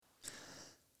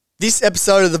This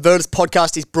episode of the Virtus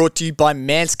podcast is brought to you by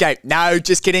Manscaped. No,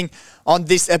 just kidding. On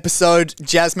this episode,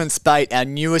 Jasmine Speight, our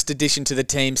newest addition to the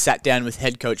team, sat down with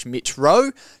head coach Mitch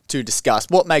Rowe to discuss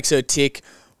what makes her tick,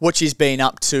 what she's been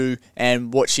up to,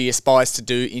 and what she aspires to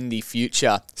do in the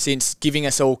future. Since giving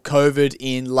us all COVID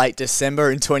in late December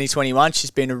in 2021,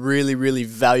 she's been a really, really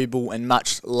valuable and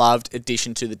much loved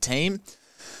addition to the team.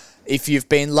 If you've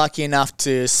been lucky enough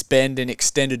to spend an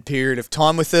extended period of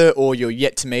time with her or you're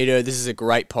yet to meet her, this is a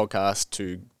great podcast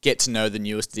to get to know the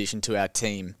newest addition to our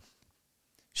team.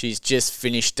 She's just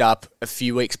finished up a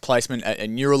few weeks placement at a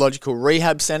neurological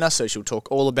rehab centre, so she'll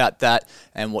talk all about that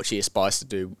and what she aspires to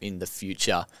do in the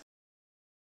future.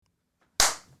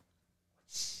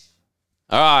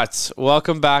 All right,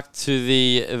 welcome back to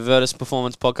the Virtus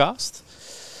Performance Podcast.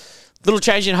 Little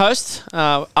change in host,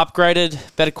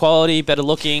 upgraded, better quality, better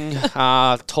looking,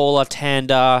 taller,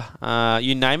 tander,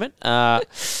 you name it.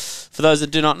 For those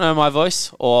that do not know my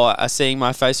voice or are seeing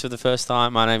my face for the first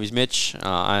time, my name is Mitch.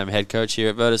 I am head coach here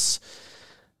at Virtus.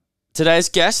 Today's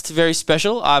guest, very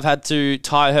special. I've had to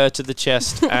tie her to the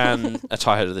chest and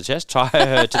tie her to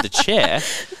the chair,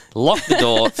 lock the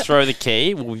door, throw the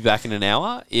key. We'll be back in an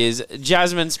hour. Is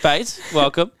Jasmine Speight.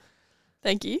 Welcome.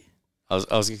 Thank you.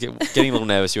 I was getting a little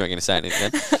nervous you weren't going to say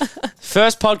anything then.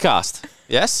 First podcast,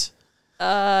 yes?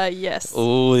 Yes.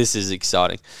 Oh, this is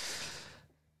exciting.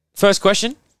 First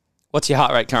question, what's your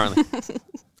heart rate currently?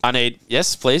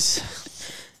 Yes, please.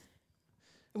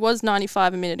 It was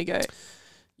 95 a minute ago.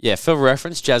 Yeah, for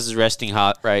reference, Jazz's resting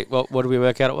heart rate, what did we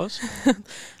work out it was?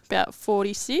 About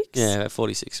 46. Yeah, about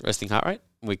 46 resting heart rate.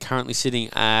 We're currently sitting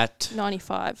at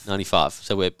 95. 95,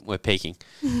 so we're peaking.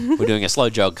 We're doing a slow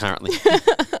jog currently.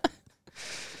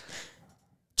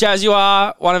 Jazz, you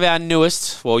are our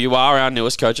newest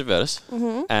coach at Virtus,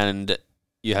 and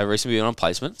you have recently been on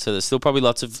placement, so there's still probably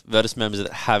lots of Virtus members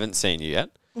that haven't seen you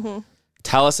yet. Mm-hmm.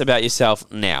 Tell us about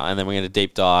yourself now, and then we're going to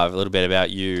deep dive a little bit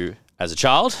about you as a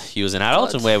child, you as an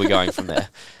adult, and where we're going from there.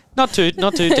 Not too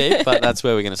deep, but that's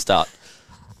where we're going to start.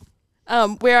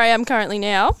 Where I am currently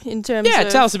now, in terms of... Yeah,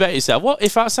 tell us about yourself. What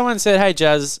if someone said, hey,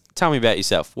 Jazz, tell me about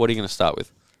yourself, what are you going to start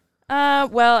with?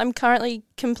 Well, I'm currently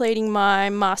completing my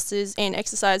Masters in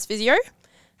Exercise Physio.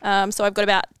 So I've got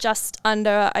about just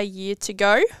under a year to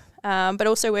go, but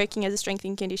also working as a strength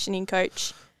and conditioning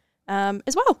coach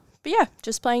as well. But yeah,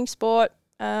 just playing sport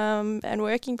and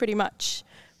working pretty much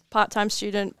part-time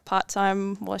student,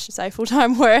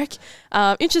 full-time work.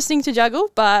 Interesting to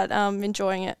juggle, but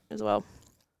enjoying it as well.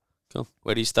 Cool.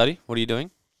 Where do you study? What are you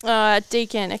doing?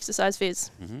 Deacon Exercise Phys.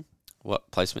 Mm-hmm. What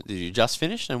placement did you just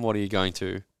finish, and what are you going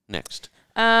to next?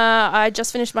 I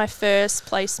just finished my first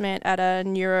placement at a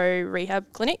neuro rehab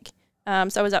clinic. So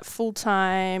I was at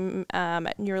full-time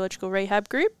at Neurological Rehab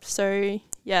Group. So,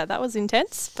 yeah, that was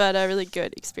intense, but a really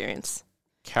good experience.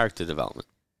 Character development.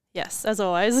 Yes, as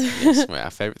always. Yes,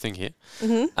 our favourite thing here.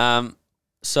 Mm-hmm.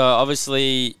 So,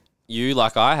 obviously, you,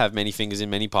 like I, have many fingers in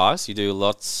many pies. You do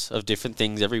lots of different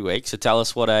things every week. So, tell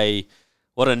us what a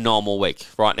normal week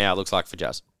right now looks like for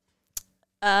Jazz.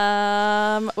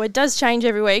 Well, it does change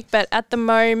every week, but at the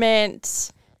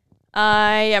moment,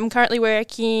 I am currently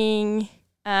working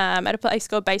at a place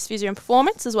called Base Physio and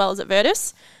Performance, as well as at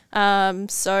Virtus.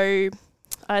 So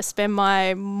I spend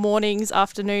my mornings,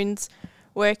 afternoons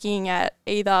working at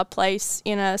either a place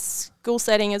in a school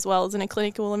setting as well as in a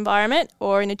clinical environment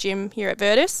or in a gym here at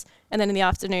Virtus. And then in the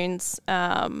afternoons,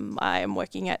 I am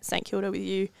working at St Kilda with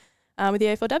you, with the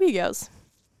A4W girls.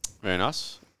 Very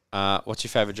nice. What's your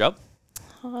favourite job?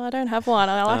 Oh, I don't have one.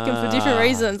 I like them for different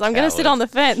reasons. I'm going to sit on the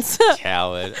fence.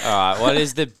 Coward. All right. What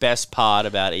is the best part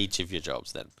about each of your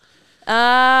jobs then?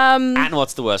 And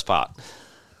what's the worst part?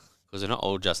 Because they're not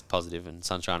all just positive and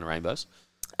sunshine and rainbows.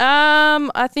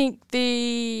 I think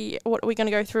what are we going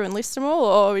to go through and list them all,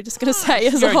 or are we just going to say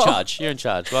as You're a whole? You're in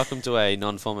charge. Welcome to a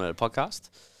non-formative podcast.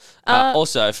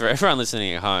 Also, for everyone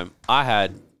listening at home, I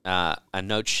had a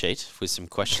note sheet with some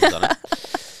questions on it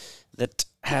that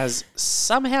has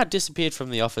somehow disappeared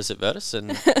from the office at Virtus.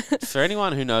 And for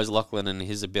anyone who knows Lachlan and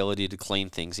his ability to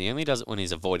clean things, he only does it when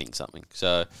he's avoiding something.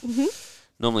 So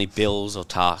normally bills or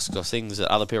tasks or things that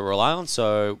other people rely on.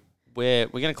 So we're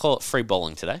going to call it free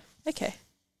balling today. Okay.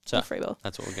 So free ball.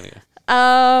 That's what we're going to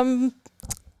go.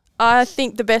 I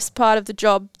think the best part of the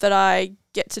job that I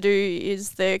get to do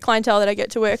is the clientele that I get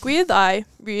to work with. I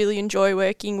really enjoy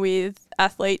working with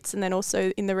athletes and then also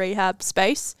in the rehab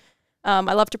space.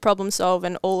 I love to problem solve,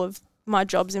 and all of my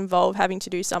jobs involve having to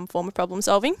do some form of problem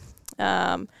solving.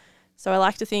 So I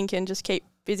like to think and just keep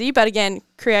busy, but again,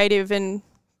 creative and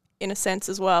in a sense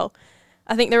as well.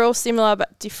 I think they're all similar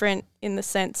but different in the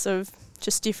sense of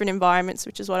just different environments,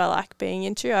 which is what I like being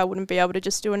into. I wouldn't be able to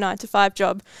just do a 9-to-5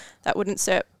 job. That wouldn't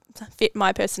fit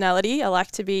my personality. I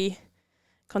like to be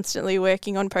constantly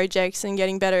working on projects and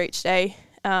getting better each day.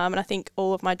 And I think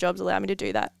all of my jobs allow me to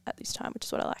do that at this time, which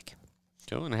is what I like.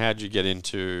 Cool. And how did you get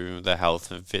into the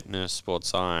health and fitness, sports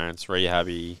science,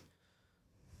 rehabby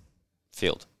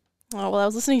field? Oh, well, I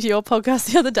was listening to your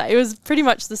podcast the other day. It was pretty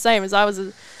much the same as I was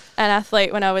an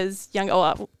athlete when I was younger.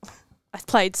 Oh, I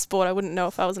played sport. I wouldn't know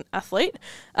if I was an athlete.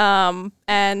 And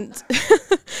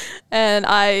and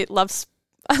I love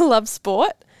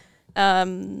sport.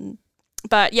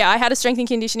 But yeah, I had a strength and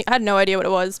conditioning. I had no idea what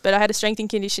it was, but I had a strength and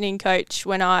conditioning coach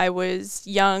when I was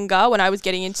younger, when I was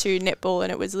getting into netball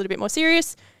and it was a little bit more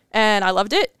serious, and I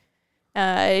loved it.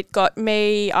 It got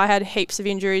me, I had heaps of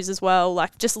injuries as well,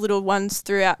 like just little ones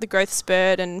throughout the growth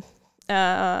spurt. And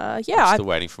I'm still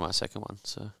waiting for my second one.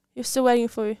 So you're still waiting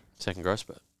for second growth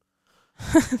spurt.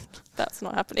 That's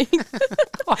not happening.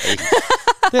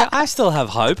 Yeah, I still have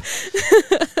hope.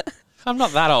 I'm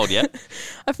not that old yet.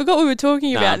 I forgot what we were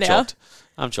talking about now.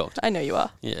 I'm chalked. I know you are.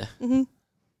 Yeah. Mm-hmm.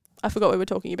 I forgot what we were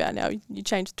talking about now. You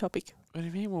changed the topic. What do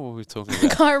you mean? What were we talking I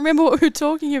about? can't remember what we were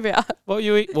talking about. What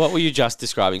were you just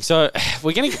describing? So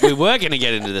we were gonna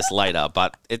get into this later,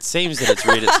 but it seems that it's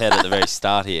reared its head at the very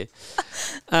start here.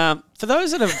 For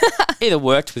those that have either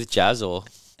worked with Jazz or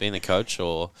been a coach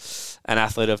or an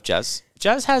athlete of Jazz,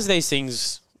 Jazz has these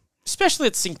things, especially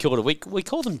at St Kilda. We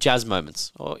call them Jazz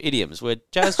moments or idioms, where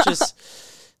Jazz just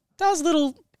does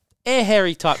little air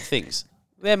hairy type things.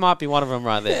 There might be one of them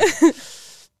right there.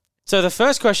 So the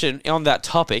first question on that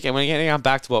topic, and we're going to come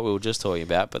back to what we were just talking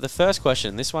about, but the first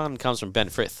question, this one comes from Ben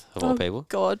Frith, of all people.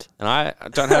 God. And I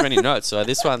don't have any notes, so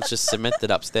this one's just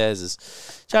cemented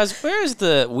upstairs. Jazz, where is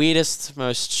the weirdest,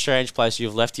 most strange place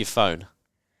you've left your phone?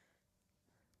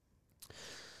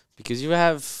 Because you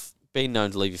have been known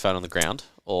to leave your phone on the ground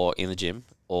or in the gym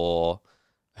or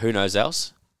who knows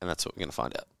else, and that's what we're going to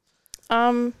find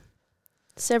out.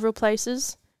 Several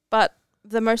places, but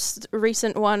the most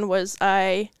recent one was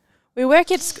we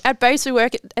work at base, we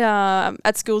work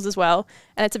at schools as well,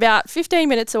 and it's about 15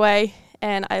 minutes away,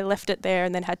 and I left it there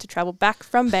and then had to travel back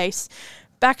from base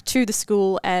back to the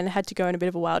school and had to go on a bit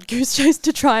of a wild goose chase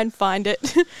to try and find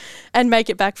it and make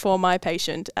it back for my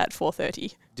patient at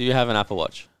 4:30. Do you have an Apple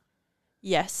Watch?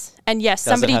 Yes. And yes,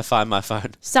 Does it have Find My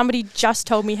Phone? Somebody just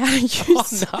told me how to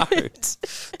use it.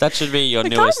 That should be your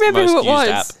newest, most used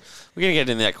app. We're going to get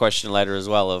into that question later as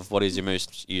well of what is your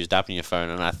most used app in your phone,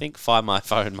 and I think Find My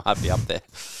Phone might be up there.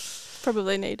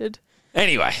 Probably needed.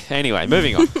 Anyway,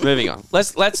 moving on.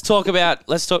 Let's talk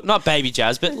not baby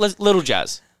Jazz, but little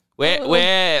Jazz.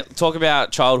 We're talking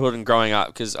about childhood and growing up,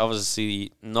 because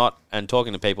obviously and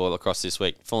talking to people across this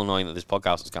week, full knowing that this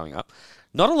podcast is coming up,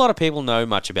 not a lot of people know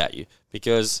much about you,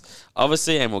 because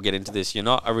obviously, and we'll get into this, you're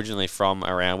not originally from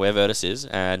around where Virtus is,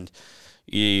 and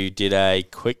you did a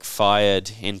quick-fired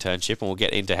internship, and we'll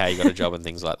get into how you got a job and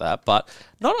things like that. But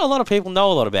not a lot of people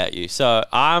know a lot about you. So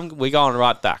we're going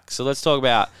right back. So let's talk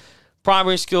about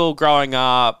primary school, growing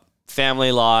up,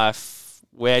 family life.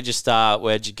 Where'd you start?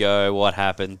 Where'd you go? What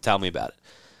happened? Tell me about it.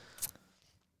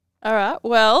 All right.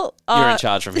 Well, you're in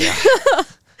charge from here.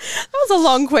 That was a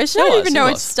long question. I don't even know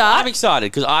where to start. I'm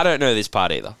excited because I don't know this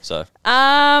part either. So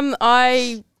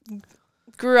I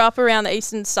grew up around the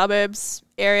eastern suburbs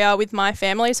area with my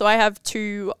family. So I have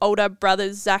two older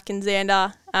brothers, Zach and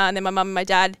Xander, and then my mum and my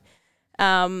dad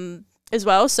as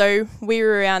well. So we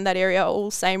were around that area, all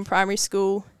same primary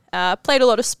school. Played a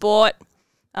lot of sport.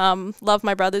 Love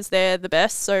my brothers. They're the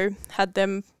best. So had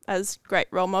them as great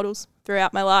role models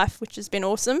throughout my life, which has been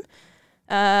awesome.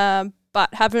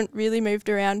 But haven't really moved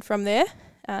around from there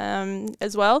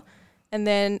as well. And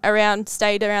then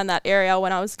stayed around that area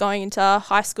when I was going into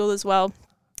high school as well.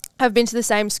 I've been to the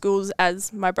same schools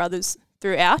as my brothers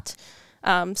throughout,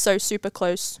 so super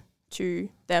close to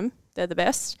them. They're the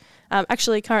best.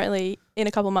 Actually, currently in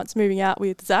a couple of months moving out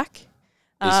with Zach.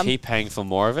 Is he paying for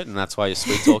more of it, and that's why you're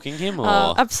sweet talking him?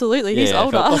 Or? Absolutely, he's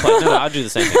older. No, I do the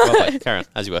same thing. Well played. Karen,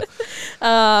 as you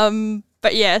were.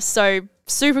 But yeah, so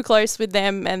super close with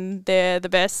them, and they're the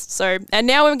best. So, and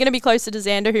now we're going to be closer to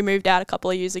Xander, who moved out a couple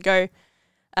of years ago,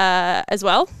 as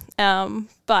well.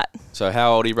 So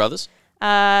how old are you brothers?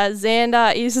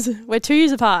 Xander we're 2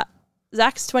 years apart.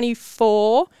 Zach's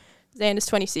 24, Xander's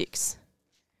 26.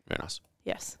 Very nice.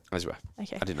 Yes. As you were.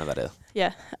 Okay. I didn't know that either.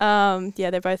 Yeah.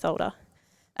 They're both older.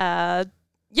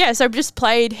 So just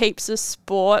played heaps of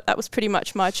sport. That was pretty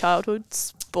much my childhood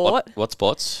sport. What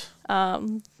sports?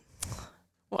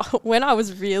 When I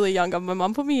was really younger, my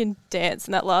mum put me in dance,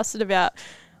 and that lasted about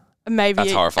maybe a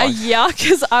year,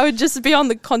 because I would just be on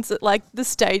the concert, the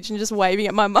stage, and just waving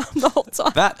at my mum the whole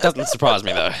time. That doesn't surprise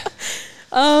me though.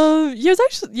 It was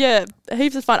actually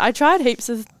heaps of fun. I tried heaps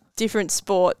of different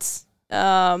sports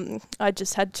I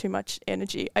just had too much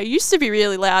energy. I used to be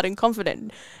really loud and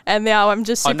confident, and now I'm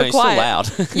just super you're quiet.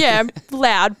 Still loud. Yeah, I'm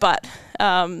loud, but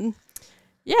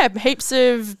heaps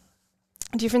of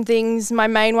different things. My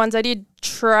main ones, I did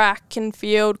track and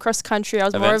field, cross country. I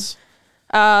was Events?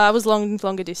 I was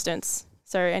longer distance.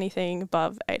 So anything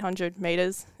above 800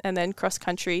 meters, and then cross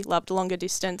country, loved longer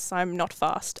distance. I'm not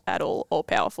fast at all or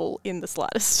powerful in the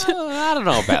slightest. I don't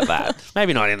know about that.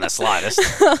 Maybe not in the slightest.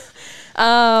 But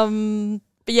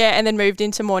yeah, and then moved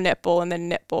into more netball, and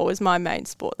then netball was my main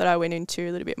sport that I went into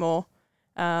a little bit more.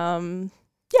 Was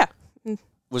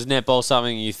netball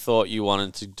something you thought you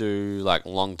wanted to do like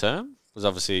long term? Because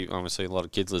obviously a lot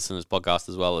of kids listen to this podcast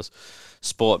as well as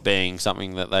sport being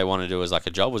something that they want to do as like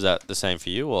a job. Was that the same for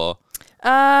you or?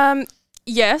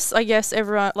 Yes, I guess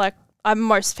everyone, like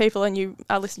most people, and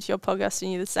I listen to your podcast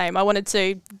and you're the same. I wanted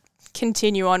to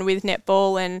continue on with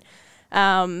netball and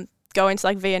go into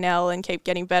like VNL and keep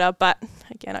getting better. But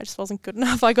again, I just wasn't good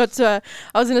enough. I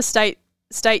was in a state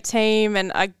team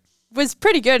and I was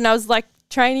pretty good, and I was like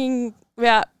training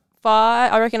about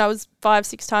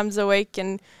 5-6 times a week,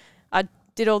 and I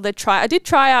did all the I did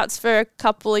tryouts for a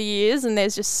couple of years, and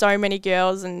there's just so many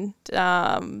girls, and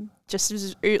just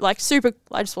was like super.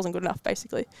 I just wasn't good enough,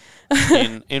 basically.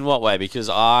 In what way? Because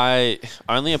I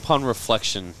only upon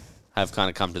reflection have kind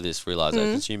of come to this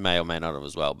realization. You may or may not have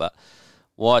as well. But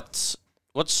what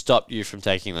stopped you from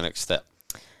taking the next step?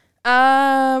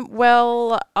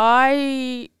 Well,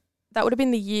 that would have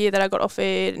been the year that I got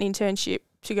offered an internship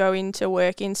to go into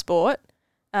work in sport,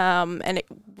 and it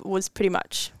was pretty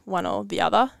much one or the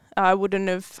other. I wouldn't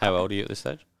have. How old are you at this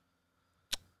stage?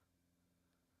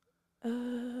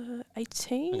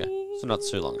 18. Okay, so not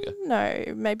too long ago. No,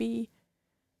 maybe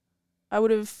I would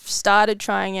have started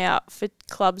trying out for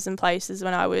clubs and places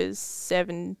when I was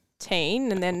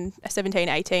 17, and then 17,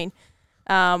 18.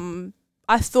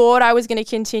 I thought I was going to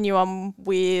continue on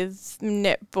with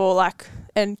netball,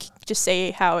 and just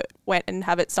see how it went and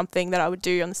have it something that I would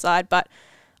do on the side. But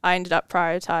I ended up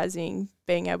prioritising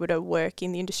being able to work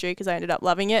in the industry because I ended up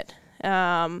loving it.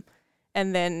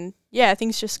 And then,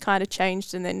 things just kind of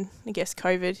changed, and then I guess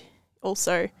COVID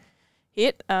also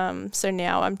hit. So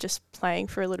now I'm just playing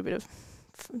for a little bit of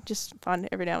just fun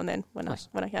every now and then when I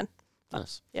can.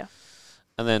 Nice. Yeah.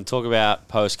 And then talk about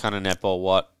post kind of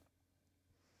netball.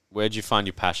 Where did you find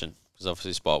your passion? Because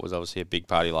obviously sport was obviously a big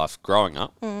part of your life growing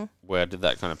up. Where did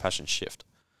that kind of passion shift?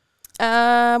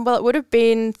 Well, it would have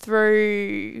been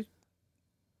through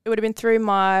one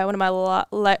of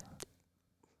my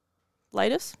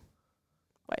latest.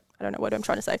 Wait, I don't know what I'm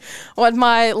trying to say. Well,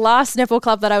 my last netball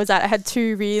club that I was at, I had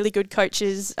two really good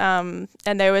coaches, and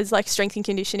there was like strength and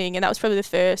conditioning, and that was probably the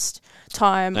first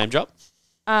time. Name drop?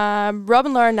 Rob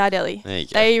and Lauren Nardelli. There you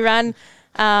go. They ran.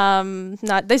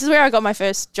 This is where I got my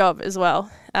first job as well,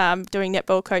 doing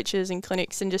netball coaches and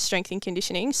clinics and just strength and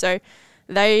conditioning. So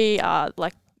they are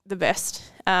like the best,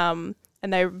 and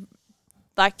they're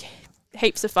like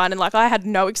heaps of fun. And like I had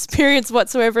no experience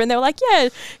whatsoever, and they were like, "Yeah,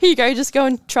 here you go, just go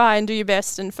and try and do your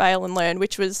best and fail and learn."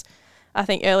 Which was, I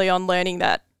think, early on learning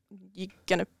that you're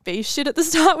gonna be shit at the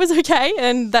start was okay,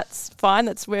 and that's fine.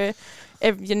 That's where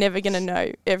you're never gonna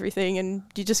know everything, and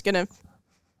you're just gonna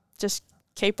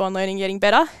keep on learning, getting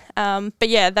better. But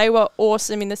yeah, they were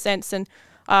awesome in the sense, and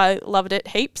I loved it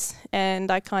heaps.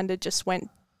 And I kind of just went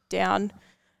down,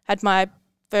 had my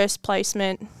first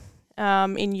placement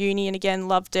in uni, and again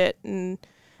loved it, and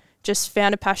just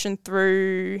found a passion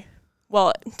through.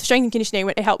 Well, strength and conditioning,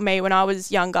 it helped me when I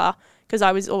was younger because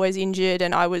I was always injured,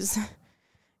 and I was,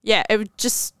 it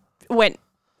just went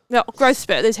growth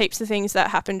spurt. There's heaps of things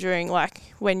that happen during like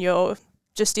when you're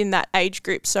just in that age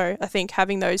group. So I think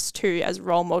having those two as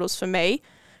role models for me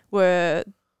were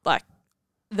like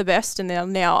the best. And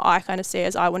then now I kind of see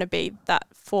as I want to be that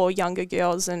for younger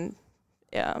girls, and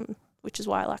which is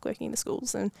why I like working in the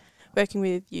schools and working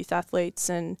with youth athletes.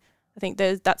 And I think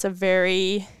that's a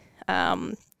very,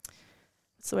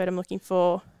 what's the word I'm looking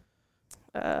for?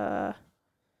 I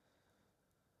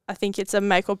think it's a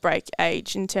make or break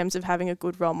age in terms of having a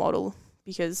good role model,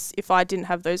 because if I didn't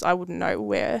have those, I wouldn't know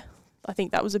where. I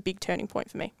think that was a big turning point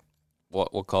for me.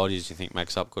 What qualities do you think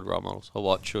makes up good role models, or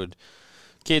what should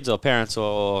kids or parents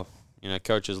or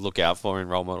coaches look out for in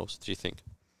role models, do you think?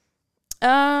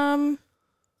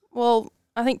 Well,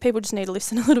 I think people just need to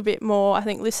listen a little bit more. I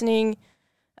think listening,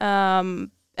 and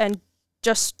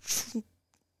just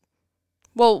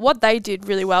what they did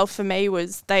really well for me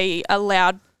was they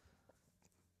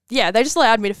just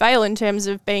allowed me to fail in terms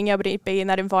of being able to be in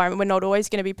that environment. We're not always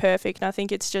going to be perfect. And I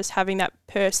think it's just having that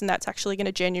person that's actually going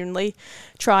to genuinely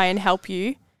try and help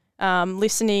you,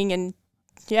 listening. And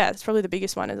yeah, it's probably the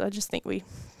biggest one. Is I just think we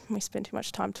we spend too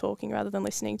much time talking rather than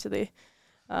listening to the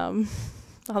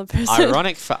other person.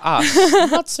 Ironic for us,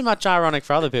 not so much ironic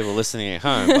for other people listening at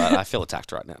home, but I feel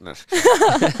attacked right now. No.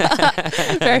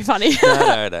 Very funny.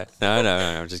 No,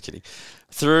 I'm just kidding.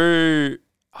 Through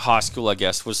high school, I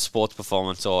guess, was sports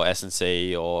performance or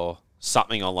S&C or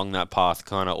something along that path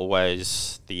kind of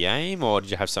always the aim, or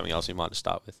did you have something else you might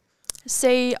start with?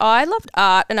 See, I loved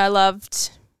art and I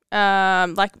loved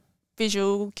like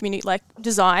visual community, like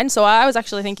design. So I was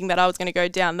actually thinking that I was going to go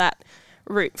down that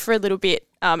route for a little bit.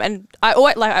 And I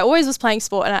always was playing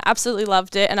sport and I absolutely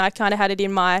loved it. And I kind of had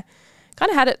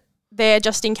it there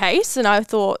just in case. And I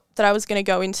thought that I was going to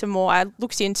go into more. I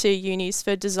looked into unis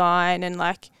for design and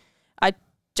I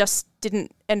just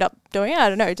didn't end up doing it. I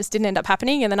don't know, it just didn't end up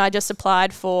happening. And then I just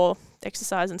applied for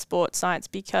exercise and sports science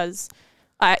because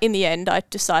in the end I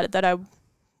decided that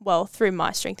through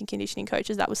my strength and conditioning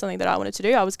coaches, that was something that I wanted to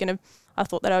do. I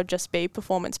thought that I would just be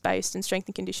performance-based and strength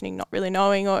and conditioning, not really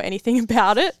knowing or anything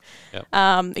about it,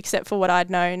 except for what I'd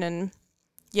known. And,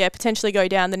 potentially go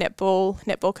down the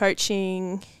netball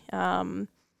coaching.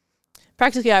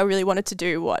 Practically, I really wanted to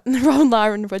do what Rob and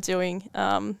Lyron were doing.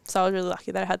 So I was really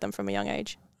lucky that I had them from a young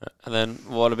age. And then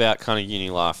what about kind of uni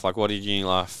life? Like, what did uni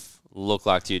life look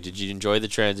like to you? Did you enjoy the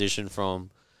transition from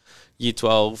year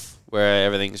 12, where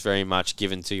everything's very much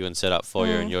given to you and set up for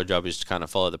you, and your job is to kind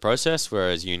of follow the process,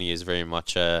 whereas uni is very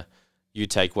much you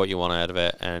take what you want out of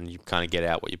it and you kind of get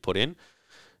out what you put in?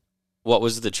 What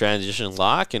was the transition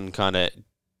like, and kind of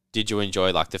did you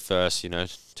enjoy like the first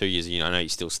 2 years? I know you're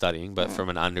still studying, but from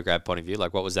an undergrad point of view,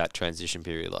 like what was that transition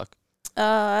period like?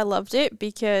 I loved it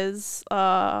because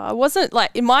I wasn't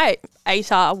like in my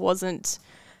ATAR wasn't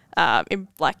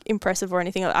impressive or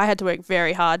anything. I had to work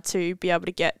very hard to be able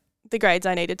to get the grades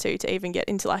I needed to even get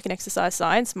into like an exercise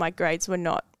science. My grades were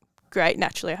not great.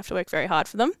 Naturally, I have to work very hard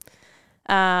for them.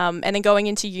 And then going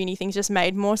into uni, things just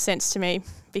made more sense to me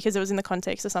because it was in the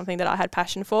context of something that I had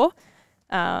passion for,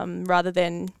 rather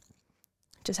than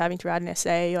just having to write an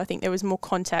essay. I think there was more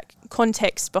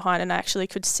context behind, and I actually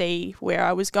could see where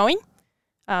I was going.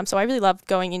 So I really loved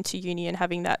going into uni and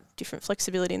having that different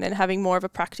flexibility, and then having more of a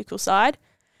practical side.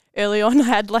 Early on, I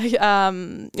had it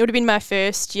would have been my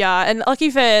first year, and lucky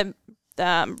for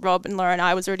Rob and Lauren,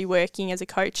 I was already working as a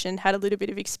coach and had a little bit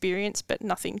of experience, but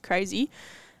nothing crazy.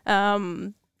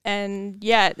 And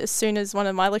as soon as one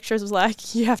of my lecturers was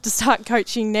like, you have to start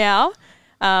coaching now,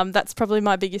 that's probably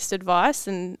my biggest advice.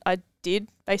 And I did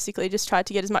basically just try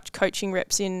to get as much coaching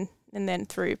reps in, and then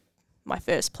through my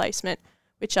first placement,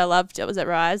 which I loved, it was at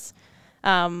Rise.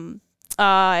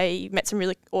 I met some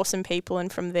really awesome people,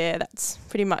 and from there, that's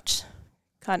pretty much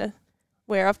kind of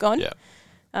where I've gone. Yeah.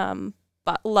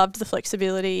 But loved the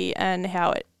flexibility and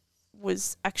how it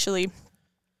was actually,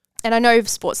 and I know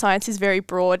sports science is very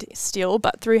broad still,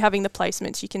 but through having the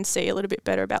placements, you can see a little bit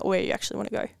better about where you actually want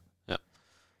to go. Yeah.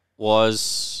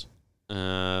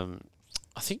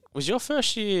 I think, was your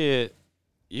first year,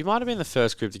 you might have been the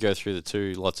first group to go through the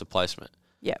 2 lots of placement.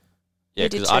 Yeah. Yeah,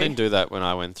 because I didn't do that when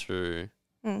I went through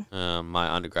my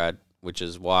undergrad, which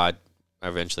is why I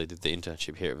eventually did the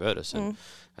internship here at Virtus. And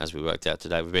as we worked out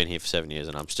today, we've been here for 7 years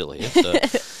and I'm still here.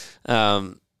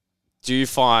 So, do you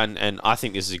find, and I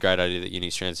think this is a great idea that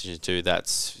uni's transition to, that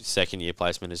second year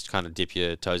placement is to kind of dip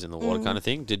your toes in the water kind of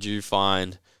thing. Did you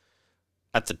find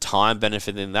at the time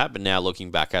benefit in that, but now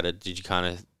looking back at it, do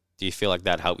you feel like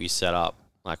that helped you set up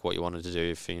like what you wanted to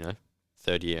do for,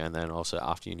 third year and then also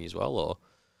after uni as well, or?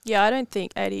 Yeah, I don't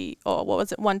think 80 or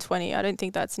 120. I don't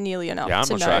think that's nearly enough. Yeah, I'm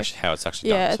to not know. sure how it's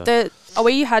actually done. So.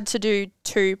 We had to do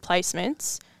 2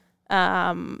 placements,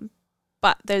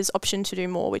 but there's option to do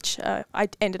more, which I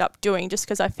ended up doing just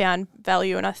because I found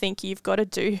value. And I think you've got to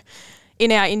do,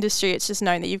 in our industry, it's just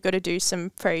known that you've got to do some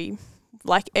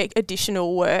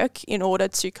additional work in order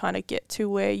to kind of get to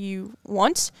where you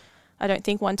want. I don't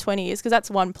think 120 is, because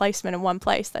that's one placement in one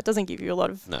place. That doesn't give you a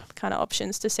lot of kind of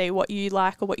options to see what you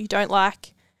like or what you don't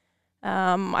like.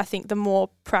 I think the more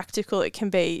practical it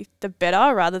can be, the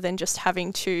better, rather than just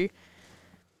having to.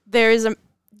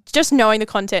 Just knowing the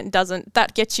content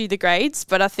that gets you the grades,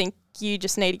 but I think you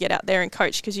just need to get out there and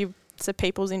coach, because it's a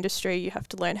people's industry. You have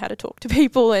to learn how to talk to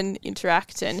people and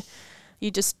interact, and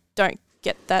you just don't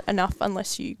get that enough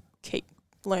unless you keep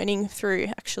learning through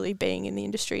actually being in the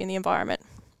industry and the environment.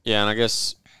 Yeah, and I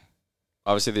guess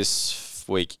obviously this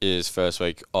week is first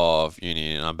week of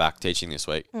uni, and I'm back teaching this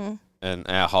week. And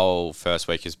our whole first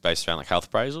week is based around like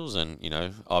health appraisals and,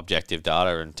 objective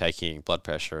data and taking blood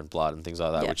pressure and blood and things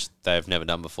like that, which they've never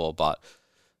done before. But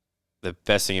the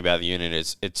best thing about the unit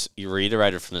is you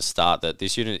reiterated from the start that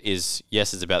this unit is,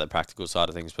 yes, it's about the practical side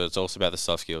of things, but it's also about the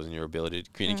soft skills and your ability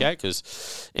to communicate.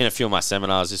 Because in a few of my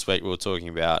seminars this week, we were talking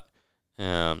about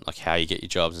like how you get your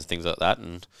jobs and things like that.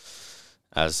 And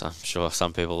as I'm sure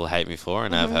some people will hate me for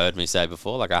and have heard me say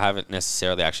before, like I haven't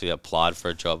necessarily actually applied for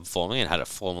a job formally and had a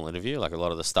formal interview. Like a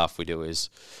lot of the stuff we do is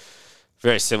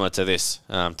very similar to this,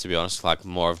 to be honest, like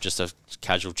more of just a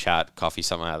casual chat, coffee,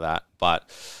 something like that. But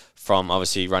from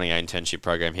obviously running an internship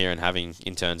program here and having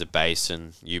interns at base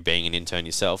and you being an intern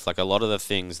yourself, like a lot of the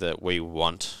things that we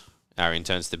want our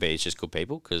interns to be is just good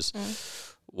people, because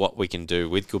what we can do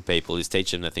with good people is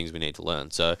teach them the things we need to learn.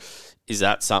 So is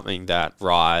that something that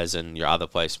Rise and your other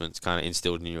placements kind of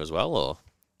instilled in you as well, or?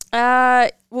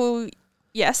 Well,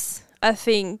 yes. I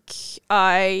think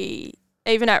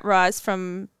even at Rise,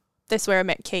 that's where I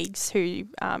met Keegs, who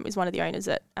is one of the owners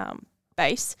at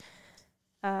base.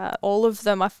 All of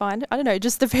them, I find, I don't know,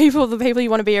 just the people you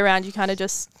want to be around, you kind of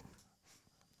just,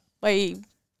 you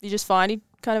just find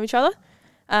kind of each other.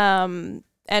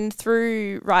 And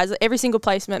through Rise, every single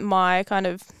placement, my kind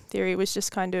of theory was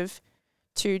just kind of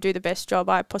to do the best job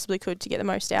I possibly could to get the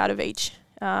most out of each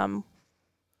that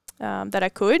I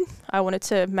could. I wanted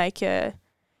to make I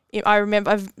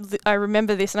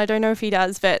remember this, and I don't know if he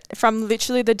does, but from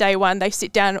literally the day one, they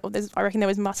sit down. I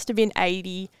reckon must have been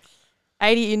 80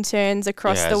 interns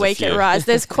across the week at Rise.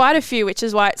 There's quite a few, which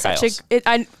is why it's such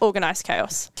an organised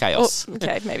chaos.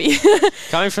 Okay, maybe.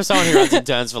 Coming from someone who runs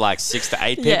interns for like 6 to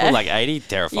 8 people, like 80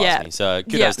 terrifies me. So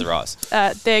kudos to Rise.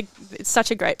 It's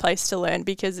such a great place to learn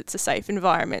because it's a safe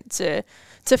environment to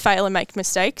fail and make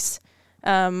mistakes.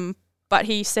 But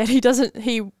he said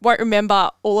he won't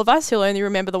remember all of us. He'll only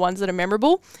remember the ones that are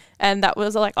memorable. And that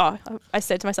was like, I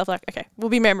said to myself, like, okay, we'll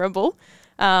be memorable.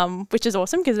 Which is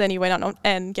awesome because then he went on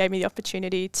and gave me the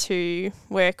opportunity to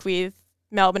work with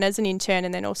Melbourne as an intern,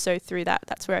 and then also through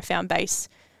that's where I found base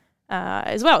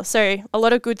as well. So a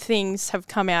lot of good things have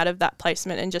come out of that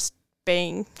placement, and just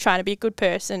trying to be a good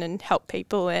person and help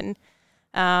people and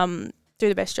do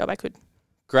the best job I could.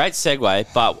 Great segue,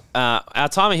 but our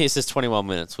timer here says 21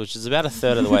 minutes, which is about a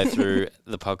third of the way through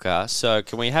the podcast. So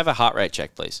can we have a heart rate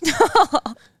check, please?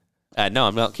 No,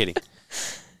 I'm not kidding.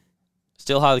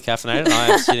 Still highly caffeinated.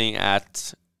 I am sitting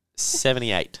at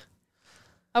 78.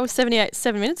 I was 78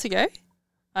 7 minutes ago.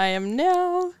 I am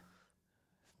now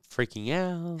freaking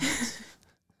out.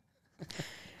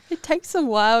 It takes a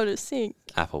while to sync.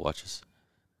 Apple Watches.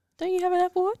 Don't you have an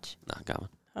Apple Watch? No, going.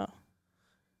 Oh.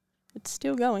 It's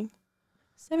still going.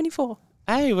 74.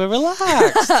 Hey, we're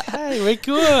relaxed. Hey, we're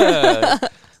good.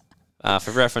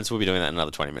 For reference, we'll be doing that in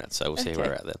another 20 minutes, so we'll see where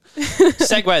we're at then.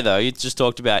 Segue, though, you just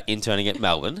talked about interning at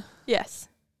Melbourne. Yes.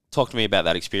 Talk to me about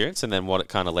that experience and then what it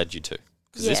kind of led you to.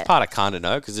 Because this part I kind of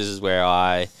know, because this is where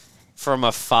I, from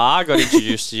afar, got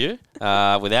introduced to you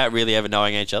without really ever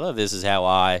knowing each other. This is how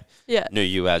I knew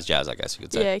you as Jazz, I guess you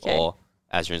could say. Yeah, okay. Or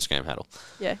as your Instagram handle.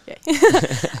 Yeah, okay.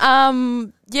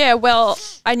 Well,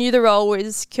 I knew the role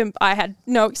was, I had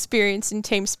no experience in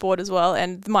team sport as well,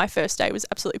 and my first day was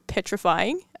absolutely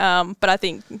petrifying. But I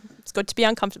think it's good to be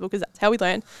uncomfortable because that's how we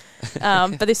learn.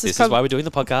 But this is why we're doing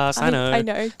the podcast. I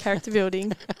know, character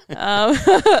building.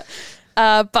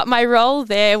 But my role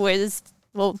there was,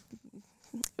 it would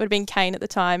have been Kane at the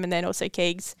time, and then also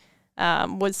Keegs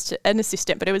was an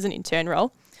assistant, but it was an intern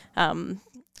role.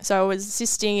 So I was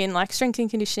assisting in like strength and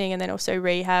conditioning and then also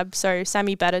rehab. So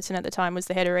Sammy Batterton at the time was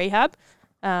the head of rehab.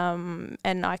 And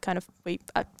I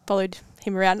followed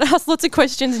him around and asked lots of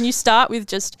questions, and you start with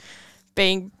just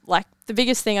being like, the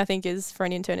biggest thing I think is for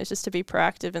an intern is just to be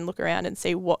proactive and look around and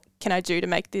see what can I do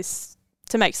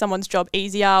to make someone's job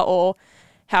easier, or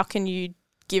how can you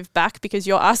give back, because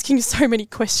you're asking so many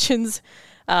questions.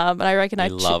 And I reckon I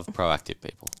love proactive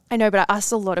people. I know, but I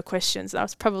asked a lot of questions.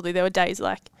 There were days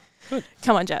like, good.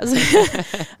 Come on, Jazz.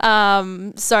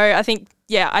 So I think,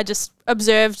 I just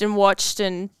observed and watched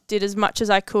and did as much as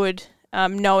I could,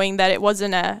 knowing that it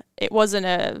wasn't a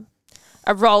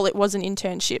role, it was an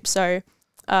internship. So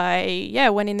I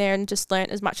went in there and just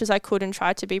learnt as much as I could and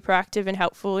tried to be proactive and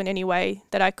helpful in any way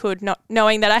that I could, not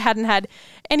knowing that I hadn't had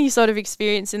any sort of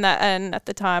experience in that. And at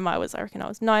the time I reckon I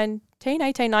was 19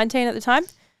 at the time.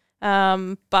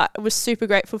 But I was super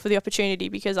grateful for the opportunity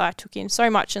because I took in so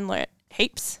much and learnt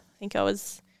heaps. I think I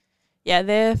was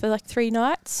there for like 3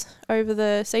 nights over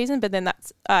the season, but then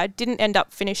I didn't end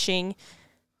up finishing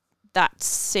that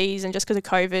season just because of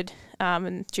COVID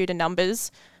and due to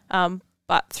numbers.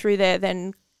 But through there,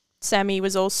 then Sammy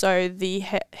was also the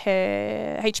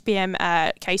HPM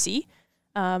at Casey,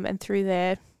 and through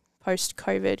there,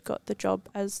 post-COVID, got the job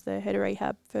as the head of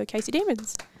rehab for Casey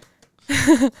Demons.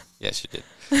 Yes, you did.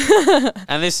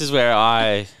 And this is where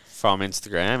I, from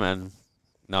Instagram and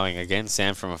knowing again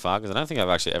Sam from afar, because I don't think I've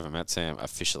actually ever met Sam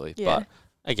officially, but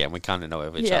again, we kind of know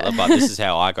of each other, but this is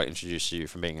how I got introduced to you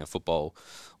from being in a football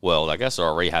world, I guess, or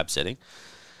a rehab setting.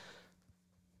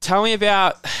 Tell me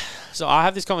about... So I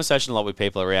have this conversation a lot with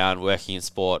people around working in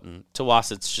sport, and to us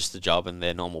it's just a job and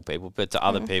they're normal people, but to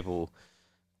other people,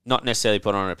 not necessarily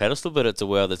put on a pedestal, but it's a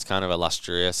world that's kind of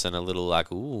illustrious and a little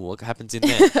like, ooh, what happens in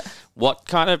there? What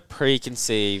kind of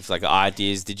preconceived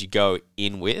ideas did you go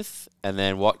in with, and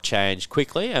then what changed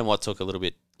quickly and what took a little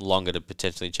bit longer to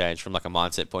potentially change from a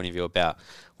mindset point of view about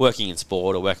working in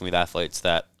sport or working with athletes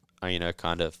that are,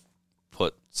 kind of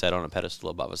set on a pedestal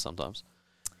above us sometimes?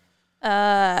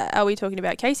 Are we talking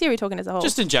about Casey or are we talking as a whole?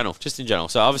 Just in general.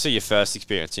 So obviously your first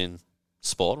experience in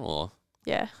sport or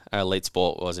elite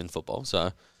sport was in football.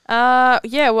 So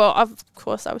well, of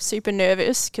course I was super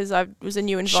nervous because I was a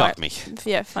new environment. Shocked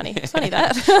me. Yeah, funny. It's funny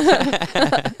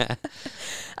that.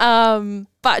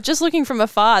 But just looking from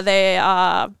afar,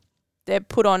 they're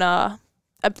put on a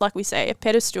like we say, a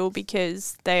pedestal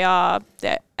because they're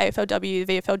AFLW,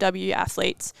 VFLW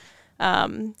athletes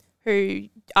who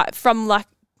from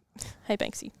hey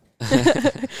Banksy,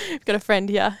 we've got a friend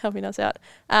here helping us out.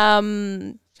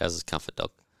 Jaz's comfort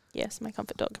dog. Yes, my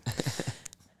comfort dog.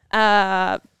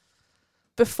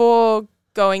 Before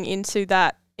going into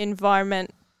that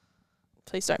environment,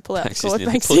 please don't pull out the cord,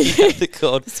 Banksy. The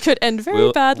cord. This could end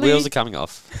very badly. Wheels are coming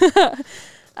off.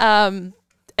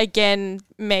 Again,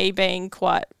 me being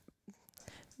quite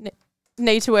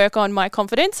need to work on my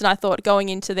confidence, and I thought going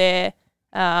into there,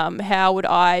 how would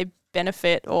I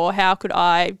benefit or how could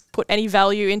I put any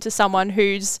value into someone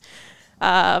who's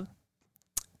an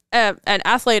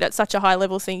athlete at such a high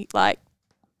level I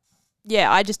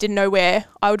just didn't know where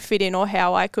I would fit in or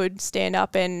how I could stand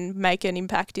up and make an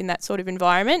impact in that sort of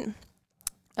environment.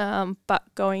 But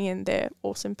going in, they're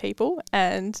awesome people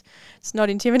and it's not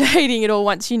intimidating at all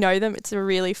once you know them. It's a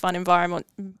really fun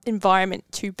environment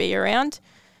to be around.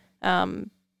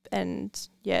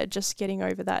 Just getting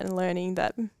over that and learning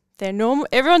that they're normal.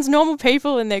 Everyone's normal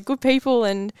people and they're good people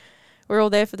and we're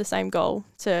all there for the same goal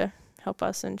to help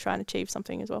us and try and achieve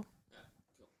something as well.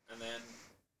 And then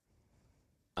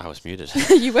I was muted.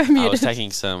 You were muted. I was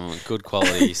taking some good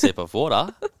quality sip of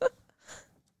water.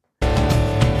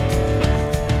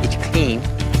 It's clean.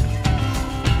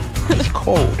 It's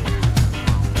cold.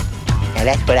 And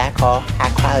that's what I call high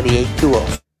quality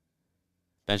H2O.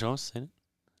 Benjamin, seen it?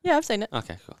 Yeah, I've seen it.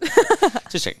 Okay, cool.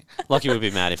 Just checking. Lockie would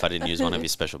be mad if I didn't use one of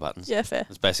his special buttons. Yeah, fair.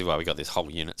 That's basically why we got this whole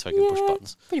unit so we can push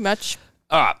buttons. Pretty much.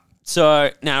 All right.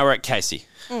 So now we're at Casey.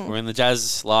 We're in the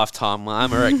Jazz lifetime line.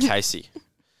 We're at Casey.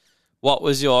 What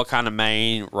was your kind of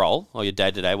main role or your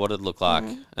day-to-day? What did it look like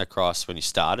across when you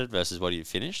started versus what you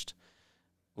finished?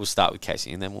 We'll start with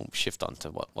Casey and then we'll shift on to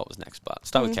what was next. But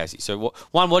start with Casey. So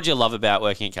what did you love about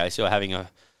working at Casey or having your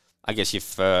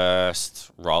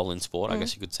first role in sport, I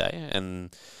guess you could say,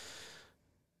 and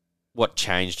what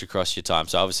changed across your time?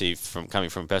 So obviously from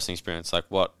coming from personal experience,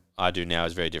 what I do now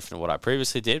is very different to what I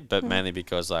previously did, but mainly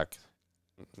because I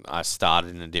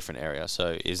started in a different area.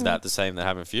 So is that the same that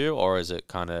happened for you or is it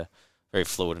kind of very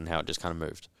fluid in how it just kind of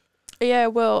moved? Yeah,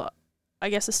 well, I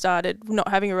guess I started not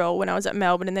having a role when I was at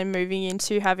Melbourne and then moving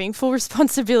into having full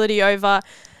responsibility over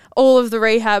all of the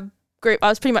rehab group. I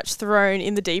was pretty much thrown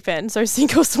in the deep end, so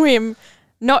sink or swim,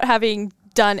 not having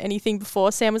done anything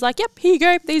before. Sam was like, yep, here you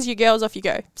go, these are your girls, off you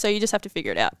go. So you just have to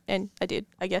figure it out. And I did,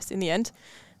 I guess, in the end.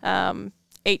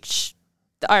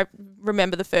 I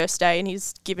remember the first day and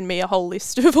he's given me a whole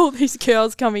list of all these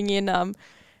girls coming in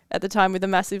at the time with a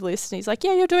massive list. And he's like,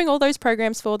 yeah, you're doing all those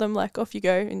programs for them, off you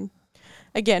go. And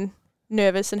again,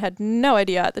 nervous and had no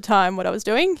idea at the time what I was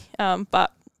doing.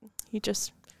 But you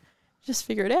just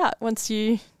figure it out once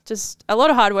you just a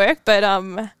lot of hard work, but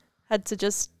had to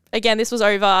just, again, this was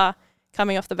over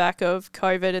coming off the back of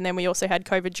COVID and then we also had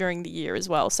COVID during the year as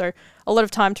well. So a lot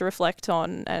of time to reflect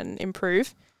on and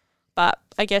improve. But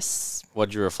I guess... What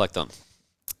did you reflect on?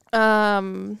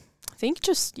 I think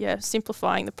just,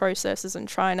 simplifying the processes and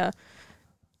trying to...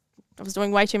 I was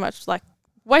doing way too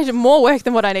more work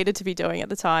than what I needed to be doing at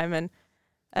the time. And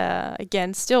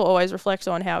again, still always reflect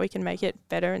on how we can make it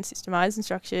better and systemized and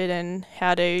structured and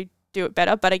how to do it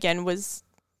better. But again,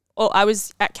 I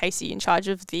was at Casey in charge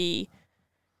of the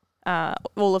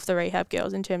all of the rehab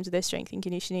girls in terms of their strength and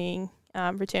conditioning,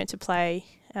 return to play.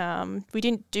 We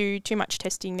didn't do too much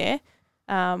testing there,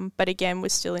 but again,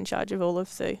 was still in charge of all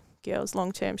of the girls'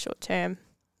 long-term, short-term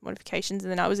modifications.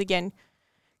 And then I was again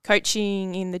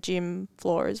coaching in the gym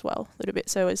floor as well a little bit.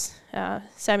 So it was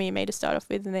Sammy and me to start off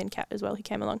with, and then Kat as well, who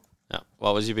came along. Yeah.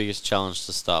 What was your biggest challenge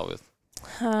to start with?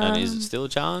 And is it still a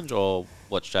challenge, or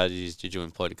what strategies did you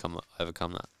employ to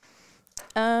overcome that?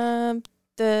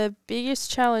 The biggest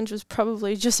challenge was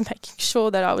probably just making sure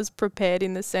that I was prepared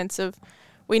in the sense of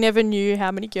we never knew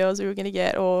how many girls we were going to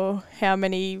get or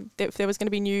if there was going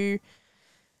to be new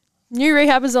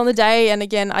rehabbers on the day. And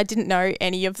again, I didn't know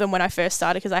any of them when I first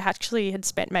started because I actually had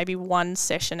spent maybe one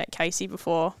session at Casey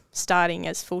before starting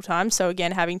as full-time. So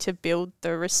again, having to build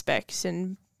the respect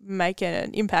and make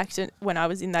an impact when I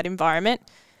was in that environment.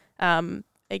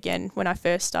 Again, when I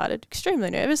first started, extremely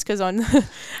nervous because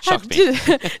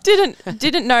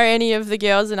didn't know any of the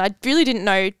girls, and I really didn't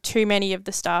know too many of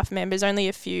the staff members. Only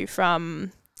a few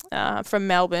from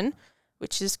Melbourne,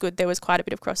 which is good. There was quite a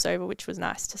bit of crossover, which was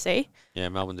nice to see. Yeah,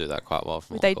 Melbourne do that quite well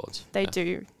from all They records.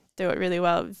 do it really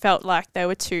well. It felt like they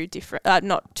were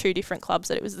not two different clubs,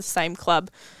 that it was the same club.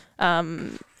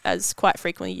 As quite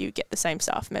frequently you get the same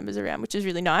staff members around, which is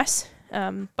really nice.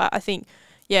 But I think,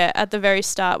 at the very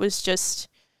start was just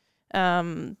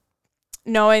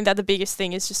knowing that the biggest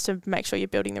thing is just to make sure you're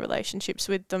building the relationships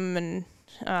with them, and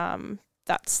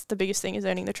that's the biggest thing, is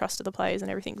earning the trust of the players,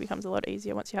 and everything becomes a lot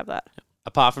easier once you have that.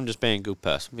 Apart from just being a good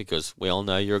person, because we all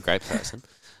know you're a great person,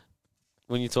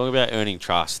 when you talk about earning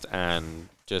trust and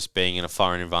just being in a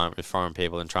foreign environment with foreign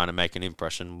people and trying to make an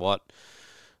impression, what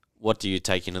do you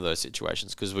take into those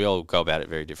situations? Because we all go about it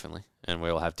very differently, and we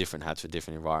all have different hats for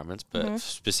different environments. But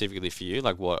specifically for you,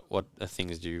 like what are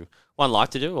things do you like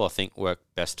to do or think work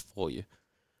best for you?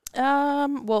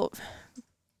 Well,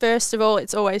 first of all,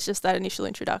 it's always just that initial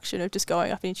introduction of just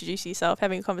going up and introducing yourself,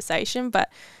 having a conversation.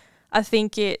 But I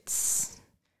think the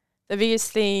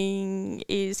biggest thing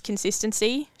is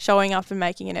consistency, showing up and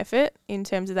making an effort in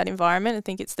terms of that environment. I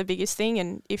think it's the biggest thing.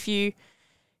 And if you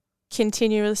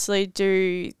continuously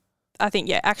do, I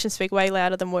think, actions speak way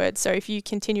louder than words. So if you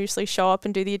continuously show up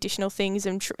and do the additional things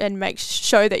and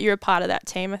show that you're a part of that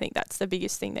team, I think that's the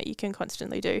biggest thing that you can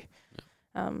constantly do.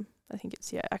 Yeah. I think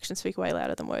it's, actions speak way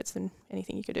louder than words than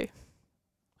anything you could do.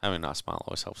 Having a nice smile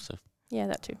always helps too. Yeah,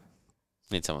 that too.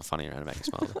 Need someone funny around to make you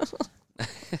smile.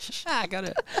 I got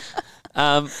it.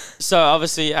 So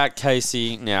obviously at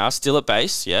Casey now, still at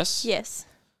base, yes? Yes.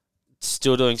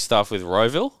 Still doing stuff with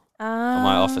Rowville? Or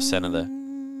my office centre there?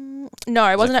 No,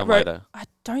 I wasn't at Rowville. I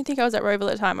don't think I was at Rowville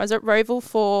at the time. I was at Rowville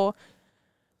for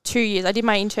 2 years. I did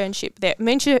my internship there.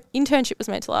 My internship was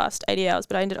meant to last 80 hours,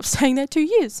 but I ended up staying there 2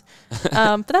 years.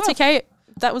 But that's okay.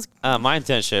 That was... my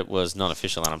internship was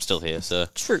non-official and I'm still here, so...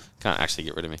 True. Can't actually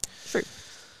get rid of me. True.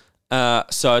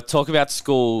 So talk about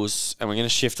schools, and we're going to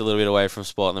shift a little bit away from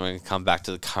sport, and then we're going to come back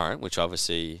to the current, which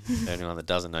obviously, for anyone that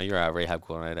doesn't know, you're our rehab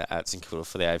coordinator at St Kilda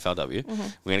for the AFLW. Mm-hmm.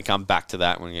 We're going to come back to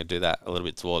that. We're going to do that a little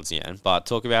bit towards the end. But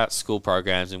talk about school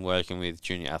programs and working with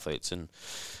junior athletes. And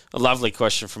a lovely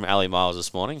question from Ali Miles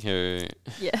this morning, who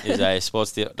is a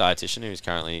sports dietitian who's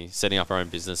currently setting up her own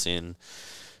business in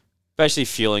basically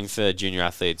fueling for junior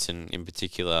athletes and in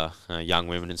particular young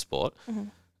women in sport. Mm-hmm.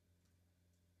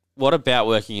 What about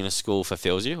working in a school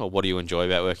fulfills you, or what do you enjoy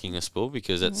about working in a school?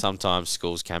 Because sometimes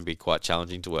schools can be quite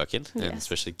challenging to work in, and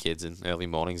especially kids in early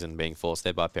mornings and being forced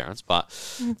there by parents. But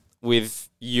with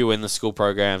you and the school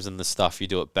programs and the stuff you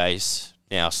do at base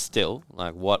now still,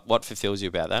 like what fulfills you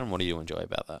about that, and what do you enjoy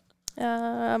about that?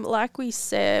 Like we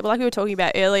were talking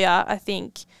about earlier, I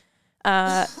think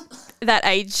that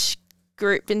age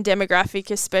group and demographic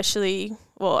especially...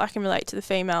 Well, I can relate to the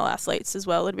female athletes as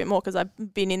well a little bit more because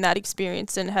I've been in that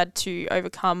experience and had to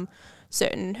overcome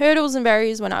certain hurdles and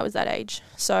barriers when I was that age.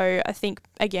 So I think,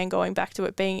 again, going back to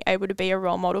it, being able to be a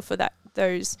role model for the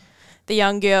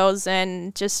young girls,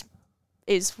 and just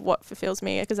is what fulfills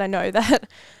me, because I know that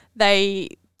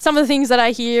some of the things that I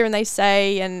hear and they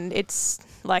say, and it's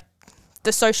like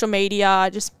the social media,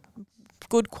 just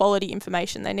good quality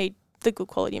information. They need the good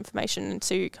quality information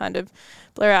to kind of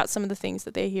blur out some of the things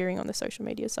that they're hearing on the social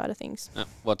media side of things.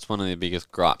 What's one of the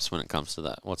biggest gripes when it comes to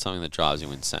that? What's something that drives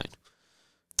you insane?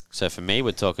 So for me,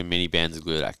 we're talking mini bands of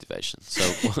glute activation. So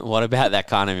what about that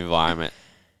kind of environment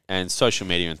and social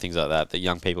media and things like that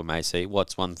young people may see?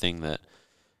 What's one thing that,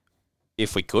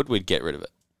 if we could, we'd get rid of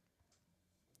it?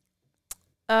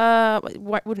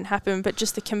 What wouldn't happen, but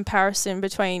just the comparison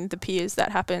between the peers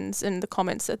that happens and the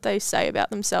comments that they say about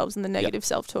themselves, and the negative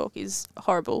self-talk is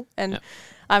horrible. And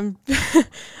I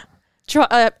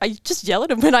just yell at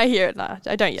them when I hear it. No,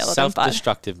 I don't yell at them.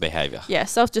 Self-destructive behaviour. Yeah,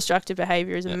 self-destructive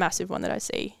behaviour is a massive one that I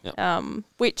see,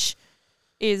 which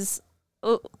is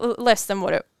less than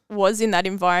what it was in that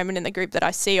environment in the group that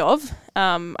I see of.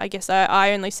 I guess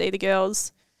I only see the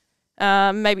girls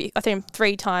maybe, I think,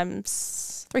 three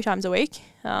times a week.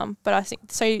 But I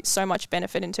think so much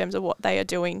benefit in terms of what they are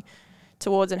doing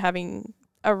towards, and having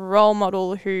a role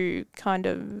model who kind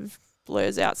of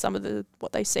blurs out some of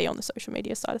what they see on the social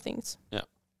media side of things. Yeah.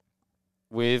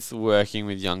 With working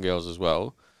with young girls as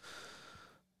well,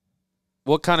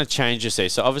 what kind of change you see?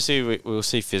 So obviously we'll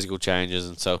see physical changes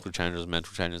and social changes,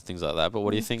 mental changes, things like that. But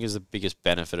what do you think is the biggest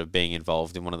benefit of being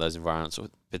involved in one of those environments?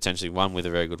 Potentially, one, with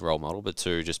a very good role model, but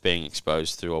two, just being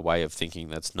exposed through a way of thinking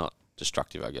that's not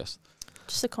destructive, I guess.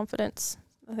 Just the confidence.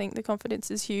 I think the confidence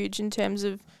is huge in terms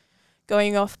of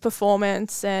going off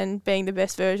performance and being the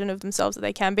best version of themselves that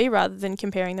they can be, rather than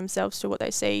comparing themselves to what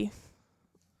they see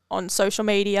on social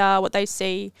media, what they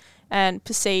see and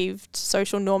perceived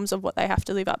social norms of what they have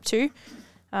to live up to.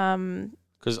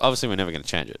 Because obviously we're never going to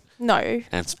change it. No. And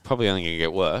it's probably only going to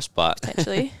get worse, but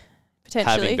Potentially.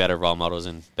 having better role models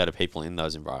and better people in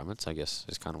those environments, I guess,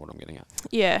 is kind of what I'm getting at.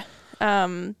 Yeah.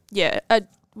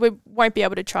 We won't be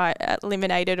able to try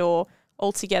eliminate it or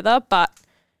altogether, but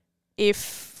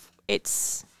if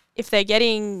they're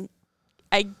getting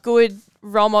a good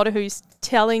role model who is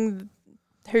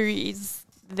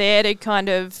there to kind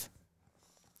of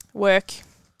work.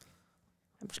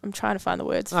 I'm trying to find the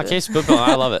words. Keep spitballing.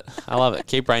 I love it. I love it.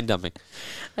 Keep brain dumping.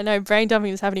 I know brain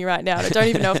dumping is happening right now, and I don't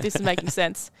even know if this is making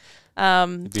sense.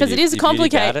 Because it is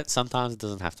complicated. Sometimes it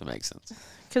doesn't have to make sense.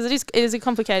 Because it is a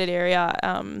complicated area,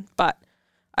 but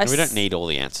we don't need all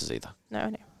the answers either.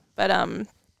 No. But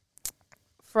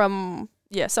from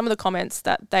some of the comments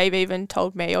that they've even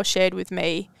told me or shared with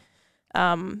me,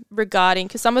 regarding,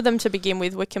 because some of them to begin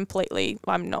with were completely,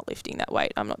 I'm not lifting that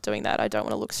weight, I'm not doing that, I don't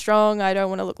want to look strong, I don't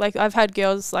want to look like, I've had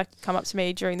girls like come up to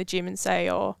me during the gym and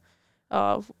say,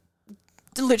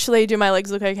 literally, do my legs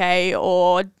look okay,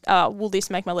 or will this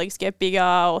make my legs get bigger,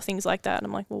 or things like that. And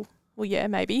I'm like, well yeah,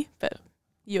 maybe, but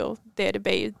you're there to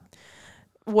be,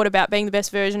 what about being the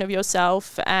best version of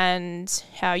yourself and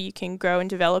how you can grow and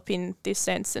develop in this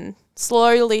sense. And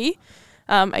slowly,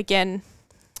 again,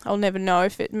 I'll never know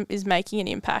if it is making an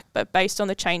impact, but based on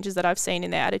the changes that I've seen in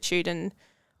their attitude and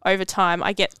over time,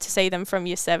 I get to see them from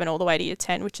year 7 all the way to year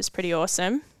 10, which is pretty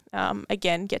awesome.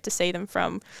 Again, get to see them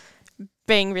from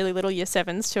being really little year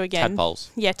 7s to, again... Tadpoles.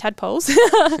 Yeah, tadpoles.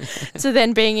 So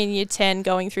then being in year 10,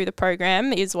 going through the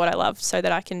program is what I love, so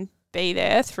that I can be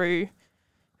there through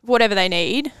whatever they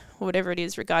need, whatever it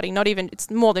is regarding, not even, it's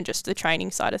more than just the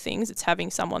training side of things, it's having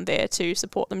someone there to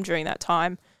support them during that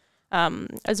time.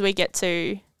 As we get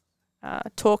to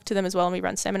talk to them as well, and we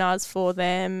run seminars for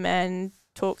them and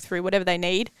talk through whatever they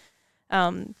need.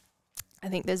 I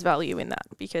think there's value in that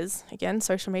because, again,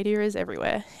 social media is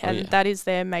everywhere, and that is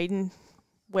their maiden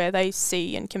where they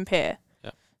see and compare.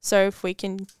 Yep. So if we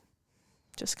can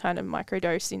just kind of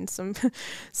microdose in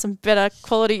some better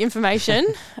quality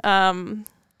information,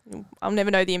 I'll never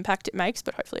know the impact it makes,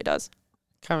 but hopefully it does.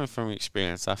 Coming from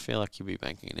experience, I feel like you'll be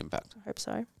making an impact. I hope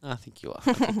so. I think you are.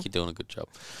 I think you're doing a good job.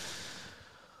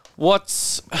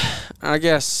 I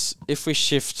guess, if we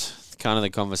shift kind of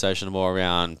the conversation more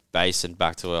around base and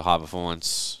back to a high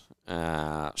performance,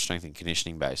 strength and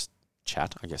conditioning based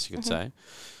chat, I guess you could say.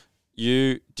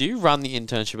 Do you run the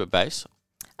internship at base?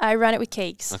 I run it with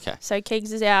Keegs. Okay. So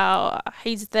Keegs is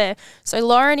so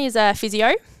Lauren is a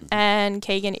physio and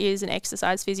Keegan is an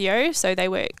exercise physio. So they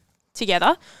work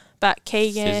together. But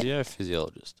Keegan...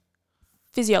 Physiologist.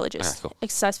 Physiologist. Okay, cool.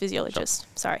 Exercise physiologist. Sure.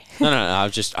 Sorry. No.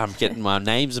 I'm getting my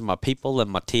names and my people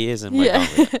and my tiers and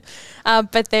my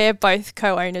but they're both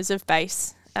co-owners of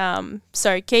Base.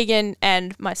 So Keegan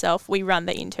and myself, we run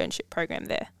the internship program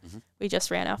there. Mm-hmm. We just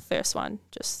ran our first one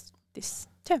just this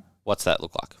term. What's that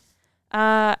look like?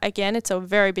 Again, it's a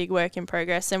very big work in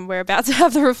progress, and we're about to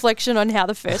have the reflection on how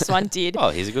the first one did. Oh,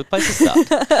 here's a good place to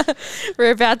start.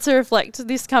 We're about to reflect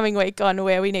this coming week on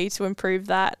where we need to improve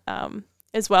that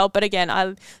as well. But again,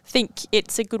 I think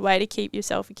it's a good way to keep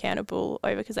yourself accountable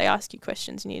over, because they ask you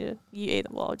questions.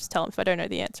 I'll just tell them if I don't know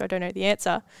the answer, I don't know the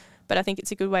answer. But I think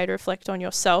it's a good way to reflect on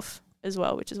yourself as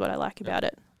well, which is what I like about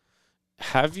it.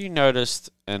 Have you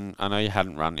noticed, and I know you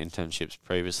hadn't run internships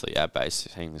previously at Base,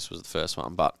 saying this was the first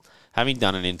one, but having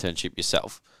done an internship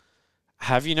yourself,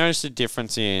 have you noticed a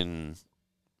difference in,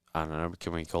 I don't know,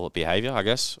 can we call it behaviour, I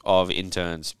guess, of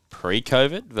interns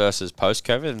pre-COVID versus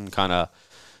post-COVID, and kind of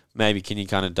maybe can you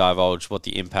kind of divulge what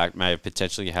the impact may have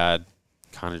potentially had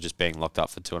kind of just being locked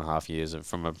up for 2.5 years and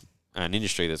from an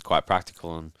industry that's quite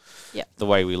practical, and the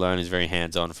way we learn is very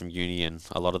hands-on from uni, and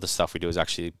a lot of the stuff we do is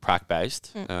actually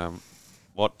prac-based.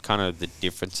 What kind of the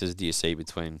differences do you see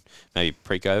between maybe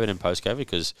pre-COVID and post-COVID?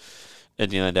 Because at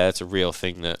the end of the day, it's a real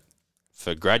thing that,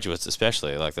 for graduates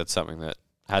especially, like that's something that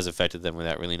has affected them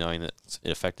without really knowing that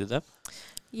it affected them.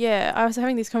 Yeah, I was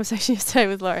having this conversation yesterday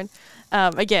with Lauren.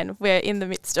 Again, we're in the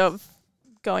midst of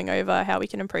going over how we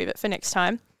can improve it for next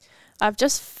time. I've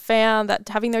just found that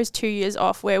having those 2 years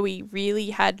off where we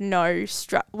really had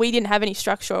we didn't have any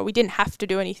structure, or we didn't have to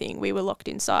do anything. We were locked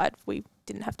inside. We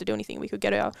didn't have to do anything. We could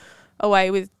get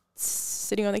away with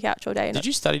sitting on the couch all day. And Did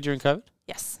you study during COVID?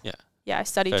 Yes. Yeah. Yeah, I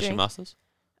studied First year during masters?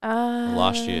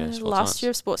 Last year, sports last science? year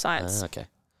of sports science. Okay.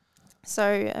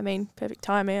 So I mean, perfect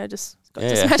timing. I just got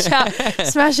Yeah. to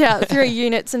smash out 3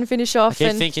 units and finish I off. keep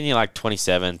And thinking you're like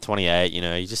 27, 28, you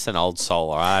know, you're just an old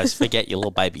soul, all right? Just forget your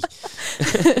little baby.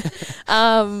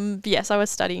 yes, I was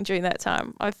studying during that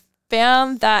time. I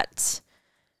found that,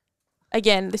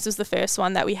 again, this was the first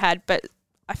one that we had, but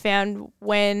I found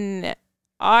when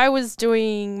I was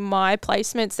doing my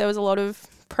placements, there was a lot of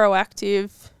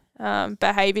proactive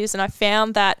behaviours, and I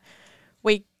found that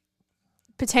we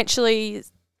potentially,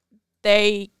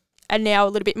 they are now a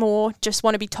little bit more just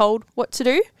want to be told what to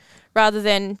do rather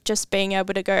than just being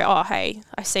able to go, oh, hey,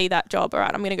 I see that job, all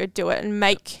right, I'm going to go do it and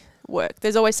make work.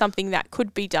 There's always something that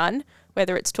could be done,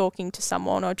 whether it's talking to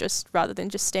someone or just rather than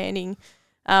just standing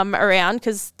around,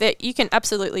 because you can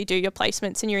absolutely do your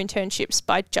placements and your internships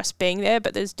by just being there,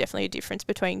 but there's definitely a difference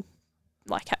between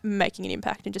like making an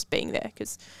impact and just being there,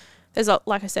 because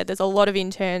like I said, there's a lot of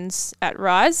interns at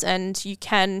Rise, and you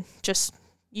can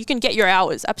get your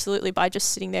hours absolutely by just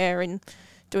sitting there and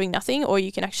doing nothing, or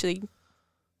you can actually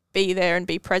be there and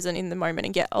be present in the moment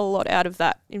and get a lot out of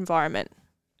that environment.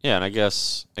 Yeah, and I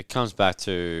guess it comes back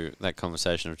to that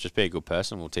conversation of just be a good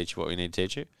person. We'll teach you what we need to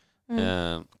teach you.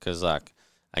 Because, like,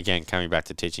 again, coming back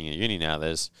to teaching at uni now,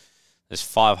 there's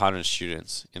 500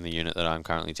 students in the unit that I'm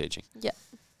currently teaching. Yeah.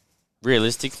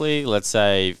 Realistically, let's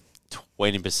say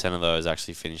 20% of those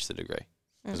actually finish the degree.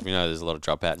 Because we know there's a lot of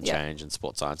dropout and change, and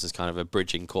sports science is kind of a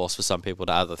bridging course for some people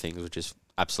to other things, which is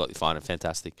absolutely fine and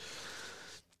fantastic.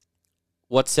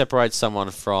 What separates someone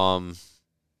from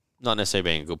not necessarily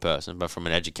being a good person, but from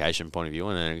an education point of view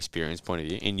and an experience point of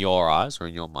view, in your eyes or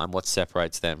in your mind, what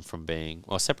separates them from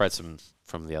separates them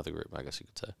from the other group, I guess you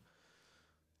could say?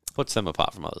 Puts them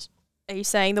apart from others. Are you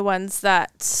saying the ones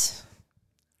that...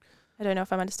 I don't know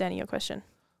if I'm understanding your question.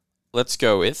 Let's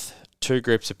go with 2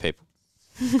 groups of people.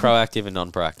 Proactive and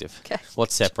non-proactive. Okay.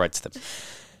 What separates them?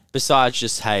 Besides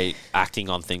just, hey, acting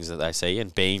on things that they see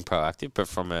and being proactive, but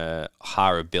from a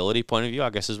higher ability point of view, I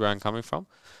guess is where I'm coming from.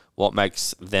 What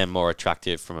makes them more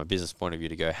attractive from a business point of view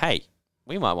to go, hey,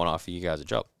 we might want to offer you guys a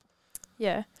job?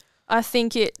 Yeah. I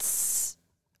think it's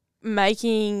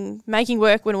making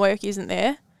work when work isn't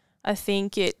there. I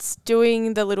think it's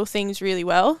doing the little things really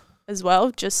well as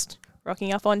well, just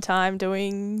rocking up on time,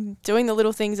 doing the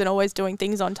little things and always doing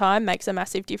things on time makes a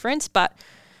massive difference. But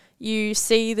you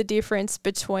see the difference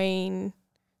between,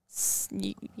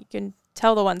 you can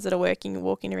tell the ones that are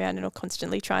walking around and are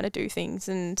constantly trying to do things.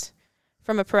 And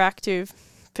from a proactive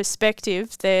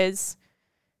perspective, they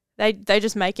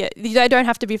just make it, they don't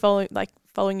have to be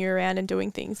following you around and doing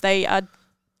things. They are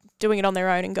doing it on their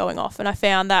own and going off. And I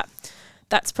found that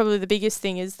that's probably the biggest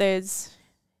thing is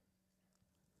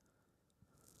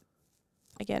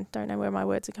again, don't know where my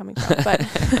words are coming from,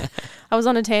 but I was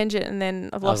on a tangent and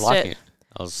then I've lost it.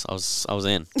 I was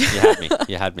in.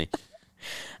 You had me.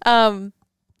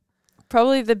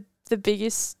 Probably the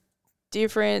biggest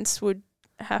difference would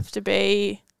have to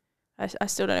be, I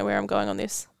still don't know where I'm going on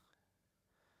this.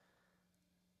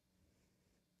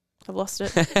 I've lost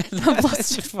it.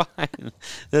 That's fine.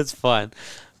 That's fine.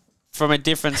 From a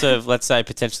difference of, let's say,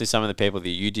 potentially some of the people that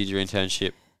you did your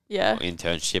internships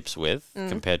with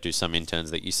compared to some interns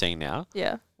that you're seeing now.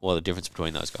 Yeah. What are the difference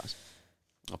between those guys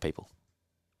or people?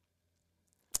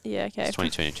 Yeah, okay. It's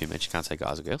 2022, Mitch. You can't say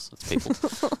guys or girls. It's people.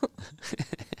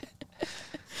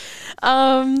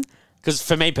 Because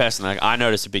for me personally, I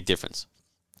noticed a big difference.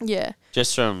 Yeah.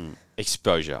 Just from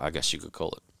exposure, I guess you could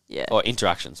call it. Yeah. Or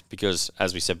interactions. Because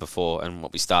as we said before and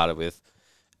what we started with,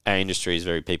 our industry is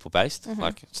very people-based.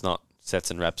 Like, it's not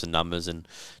sets and reps and numbers, and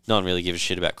no one really gives a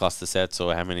shit about cluster sets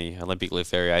or how many Olympic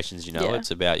lift variations you know. Yeah. It's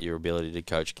about your ability to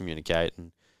coach, communicate,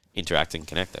 and interact and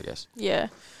connect, I guess. Yeah.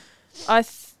 I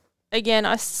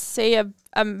see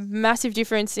a massive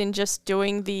difference in just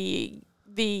doing the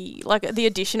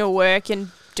additional work and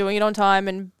doing it on time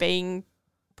and being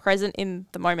present in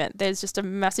the moment. There's just a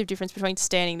massive difference between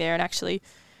standing there and actually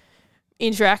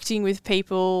interacting with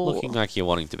people. Looking like you're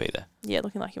wanting to be there. Yeah,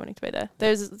 looking like you're wanting to be there.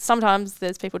 Sometimes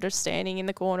there's people just standing in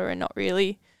the corner and not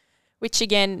really, which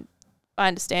again, I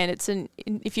understand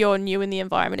if you're new in the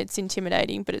environment, it's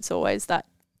intimidating, but it's always that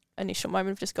initial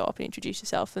moment of just go up and introduce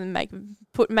yourself and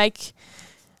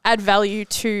add value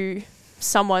to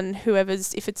someone,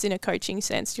 if it's in a coaching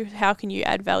sense, how can you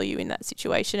add value in that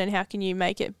situation and how can you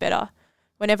make it better?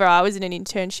 Whenever I was in an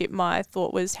internship, my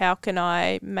thought was, how can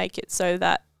I make it so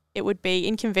that it would be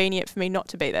inconvenient for me not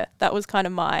to be there? That was kind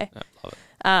of my, I love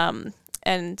it.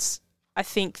 And I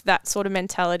think that sort of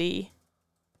mentality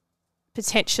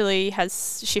potentially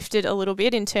has shifted a little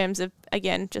bit in terms of,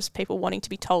 again, just people wanting to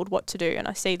be told what to do. And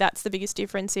I see that's the biggest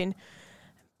difference in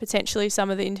potentially some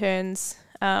of the interns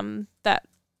that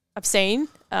I've seen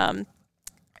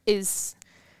is,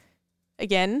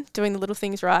 again, doing the little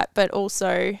things right, but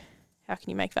also how can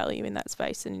you make value in that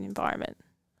space and environment?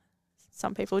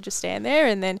 Some people just stand there,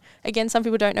 and then, again, some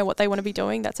people don't know what they want to be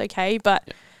doing. That's okay,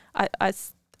 but I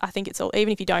think it's all,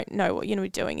 even if you don't know what you're going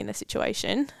to be doing in the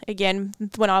situation, again,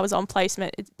 when I was on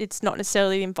placement, it's not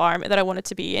necessarily the environment that I wanted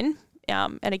to be in.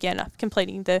 And again,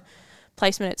 completing the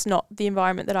placement, it's not the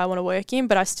environment that I want to work in,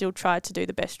 but I still tried to do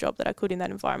the best job that I could in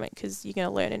that environment, because you're going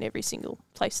to learn in every single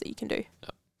place that you can do.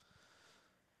 Yep.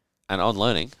 And on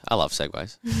learning, I love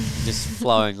segues. Just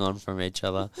flowing on from each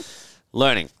other.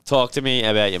 Learning. Talk to me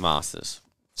about your masters.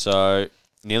 So,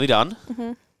 nearly done.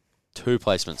 Mm-hmm. 2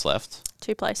 placements left.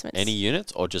 2 placements. Any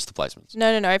units or just the placements?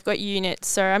 No. I've got units.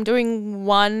 So I'm doing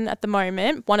 1 at the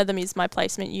moment. One of them is my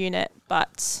placement unit,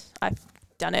 but I've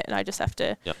done it and I just have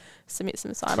to submit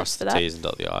some assignments for that. Cross the T's and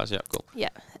dot the I's. Yeah, cool. Yeah.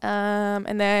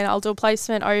 And then I'll do a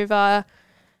placement over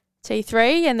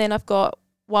T3, and then I've got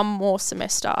 1 more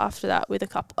semester after that with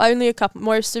only a couple.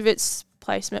 Most of it's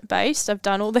placement based. I've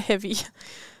done all the heavy,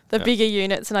 bigger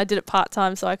units, and I did it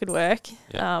part-time so I could work.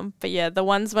 But yeah, the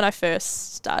ones when I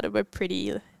first started were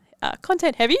pretty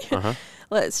content heavy.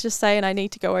 Let's just say, and I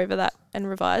need to go over that and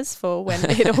revise for when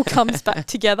it all comes back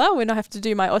together, when I have to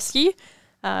do my OSCE,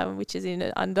 which is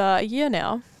in under a year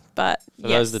now. But for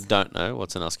those that don't know,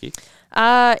 what's an OSCE?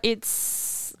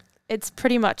 It's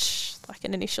pretty much like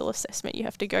an initial assessment. You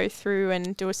have to go through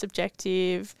and do a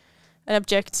subjective, an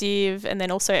objective, and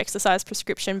then also exercise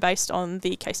prescription based on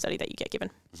the case study that you get given.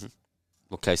 Mm-hmm.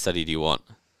 What case study do you want?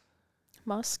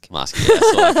 Musk. Yeah,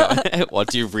 that's all I got. What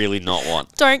do you really not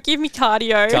want? Don't give me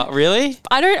cardio. Really?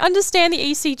 I don't understand the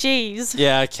ECGs.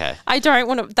 Yeah, okay. I don't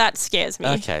want to. That scares me.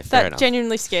 Okay, fair enough. That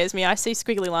genuinely scares me. I see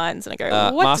squiggly lines and I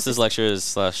go, what? Masters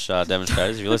lecturers /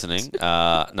 demonstrators, if you're listening,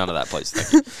 none of that, please.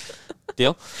 Thank you.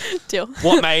 Deal? Deal.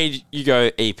 What made you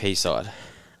go EP side?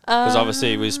 Because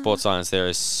obviously with sports science, there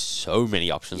are so many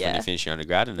options when you finish your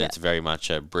undergrad, and it's very much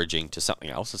a bridging to something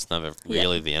else. It's never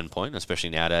really the end point, especially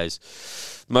nowadays.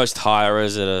 Most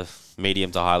hirers at a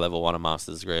medium to high level want a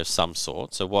master's degree of some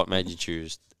sort. So what made you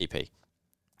choose EP? It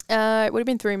would have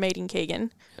been through meeting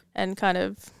Keegan and kind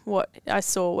of what I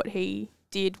saw, what he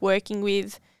did working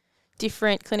with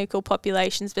different clinical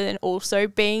populations, but then also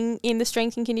being in the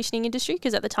strength and conditioning industry,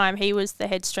 because at the time he was the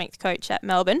head strength coach at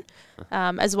Melbourne,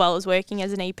 as well as working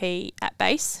as an EP at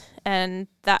base. And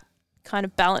that kind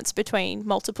of balance between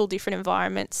multiple different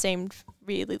environments seemed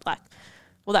really like,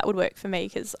 well, that would work for me,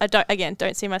 because I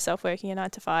don't see myself working a 9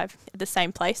 to 5 at the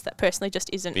same place. That personally just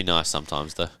isn't. Be nice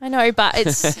sometimes, though. I know, but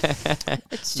it's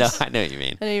just, no, I know what you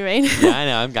mean. I know what you mean. Yeah, I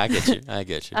know. I get you. I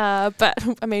get you.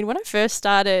 But I mean, when I first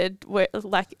started,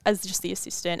 like as just the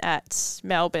assistant at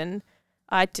Melbourne,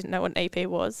 I didn't know what an EP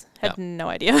was. Had no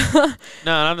idea.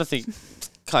 No, I don't think.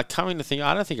 Like, coming to think,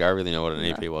 I don't think I really know what an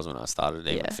EP was when I started,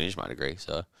 even finished my degree.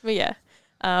 So. But yeah,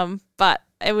 but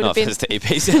it would have been. No offense to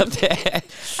EPs out there.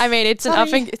 I mean, it's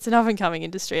an up and coming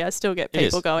industry. I still get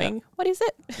people going, "What is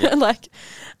it?" Yeah. Like,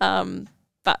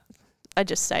 but I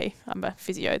just say I'm a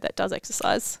physio that does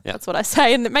exercise. Yep. That's what I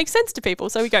say, and it makes sense to people,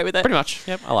 so we go with it. Pretty much.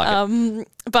 Yep, I like it.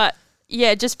 But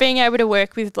yeah, just being able to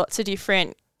work with lots of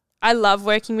different. I love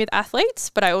working with athletes,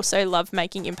 but I also love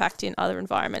making impact in other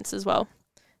environments as well.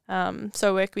 So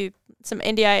I work with some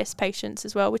NDIS patients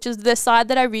as well, which is the side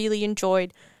that I really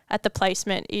enjoyed at the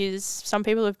placement. Is some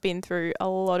people have been through a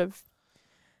lot of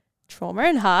trauma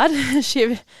and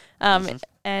hardship,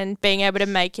 and being able to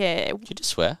make it. Did you just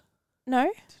swear? No.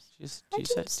 Did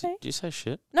you say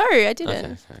shit? No, I didn't.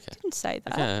 Okay. I didn't say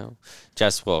that. Okay.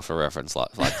 Just for reference,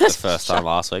 like the first time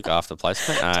last week after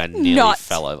placement, I nearly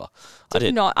fell over. I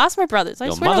did not. Ask my brothers. I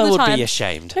Your swear mother all the time. would be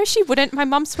ashamed. No, she wouldn't. My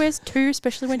mum swears too,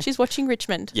 especially when she's watching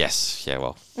Richmond. Yes. Yeah,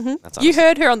 well. That's you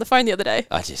heard her on the phone the other day.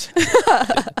 I did.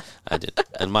 I did.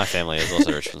 And my family is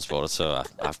also Richmond supporters, so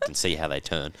I can see how they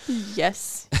turn.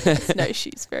 Yes. No,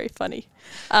 she's very funny.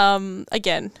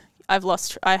 Again, I've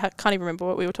lost. I can't even remember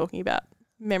what we were talking about.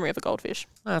 Memory of a goldfish.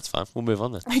 No, that's fine. We'll move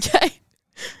on then. Okay.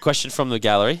 Question from the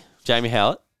gallery. Jamie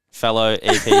Howlett, fellow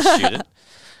EP student.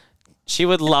 She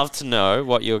would love to know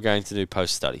what you're going to do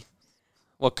post-study.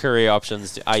 What career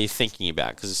options are you thinking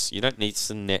about? Because you don't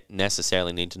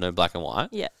necessarily need to know black and white.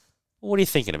 Yeah. What are you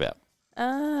thinking about?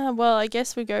 Well, I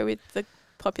guess we go with the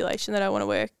population that I want to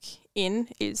work in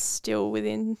is still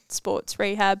within sports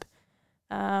rehab,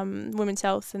 women's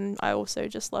health, and I also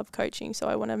just love coaching, so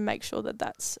I want to make sure that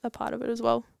that's a part of it as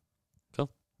well. Cool.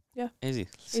 Yeah. Easy.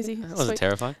 That wasn't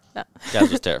terrifying. No.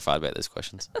 Jazz was terrified about these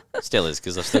questions. Still is,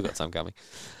 because I've still got some coming.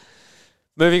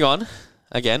 Moving on,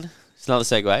 again, it's another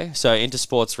segue. So into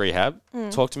sports rehab.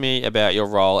 Talk to me about your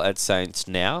role at Saints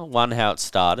now. One, how it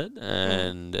started,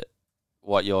 and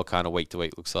what your kind of week to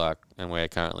week looks like. And we're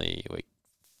currently week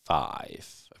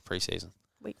 5 of preseason.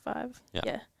 Week 5.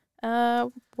 Yeah.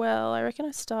 Well, I reckon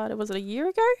I started. Was it a year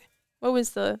ago? What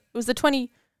was the? It was the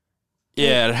 20.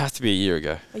 Yeah, it'd have to be a year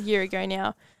ago. A year ago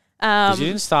now. 'Cause you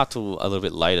didn't start till a little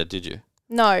bit later, did you?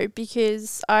 No,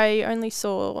 because I only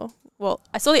saw. Well,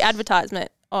 I saw the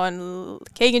advertisement on.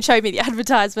 Keegan showed me the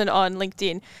advertisement on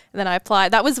LinkedIn, and then I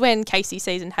applied. That was when Casey's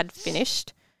season had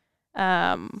finished.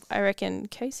 I reckon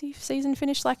Casey's season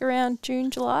finished like around June,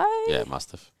 July. Yeah, it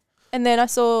must have. And then I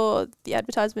saw the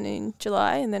advertisement in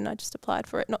July, and then I just applied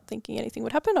for it, not thinking anything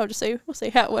would happen. We'll see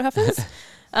what happens.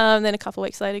 Then a couple of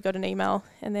weeks later, got an email,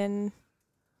 and then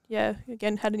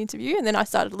again had an interview, and then I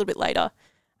started a little bit later,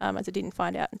 as I didn't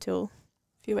find out until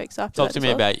a few weeks after. Talk to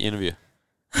me about your interview.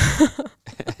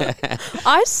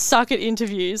 I suck at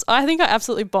interviews. I think I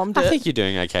absolutely bombed it. I think you're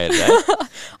doing okay today.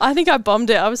 I think I bombed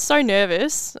it. I was so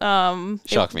nervous.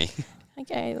 Shock me.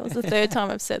 Okay, that was the third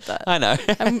time I've said that. I know.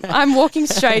 I'm walking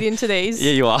straight into these.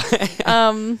 Yeah, you are.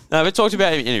 No, but talk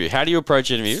about your interview. How do you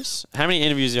approach interviews? How many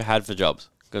interviews have you had for jobs?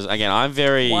 Because again, I'm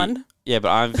very... One. Yeah, but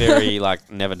I'm very,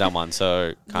 never done one,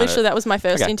 so... Literally, that was my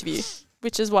first interview,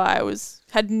 which is why I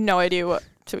had no idea what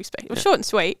to expect. It was short and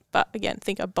sweet, but again, I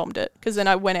think I bombed it, because then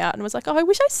I went out and was like, oh, I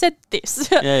wish I said this.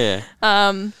 Yeah.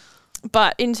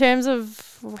 But in terms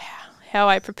of how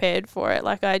I prepared for it,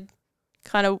 I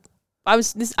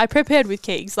prepared with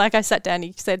Keegs. I sat down,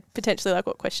 he said potentially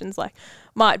what questions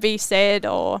might be said,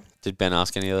 or... Did Ben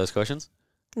ask any of those questions?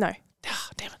 No. Oh,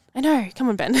 damn it. I know. Come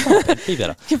on, Ben. Be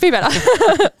better. Be better.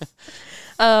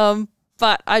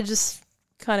 But I just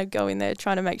kind of go in there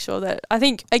trying to make sure that, I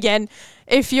think, again,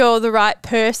 if you're the right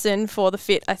person for the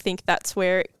fit, I think that's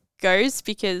where it goes,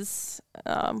 because,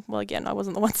 again, I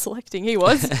wasn't the one selecting, he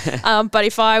was. But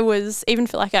if I was, even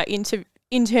for our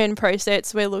intern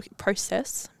process, we're looking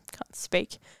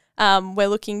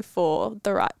for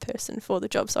the right person for the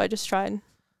job. So I just try and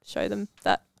show them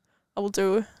that I will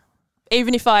do,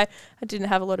 even if I didn't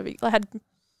have a lot of it. I had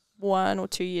 1 or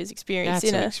 2 years experience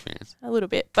a little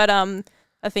bit. But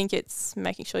I think it's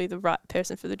making sure you're the right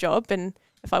person for the job. And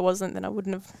if I wasn't, then I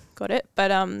wouldn't have got it. But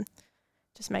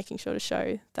just making sure to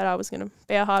show that I was going to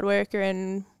be a hard worker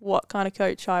and what kind of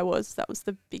coach I was. That was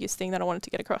the biggest thing that I wanted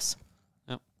to get across.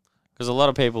 Yep. Because a lot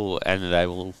of people at the end of the day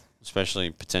will,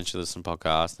 especially potentially listen to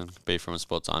podcasts and be from a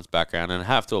sports science background and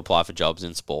have to apply for jobs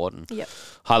in sport and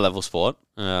high-level sport.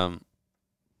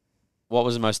 What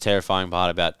was the most terrifying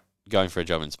part about going for a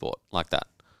job in sport like that?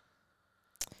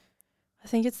 I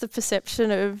think it's the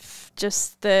perception of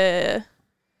just again,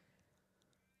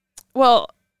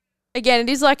 it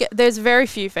is there's very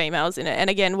few females in it. And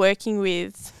again, working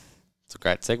with... It's a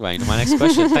great segue into my next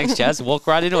question. Thanks, Jazz. Walk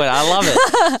right into it. I love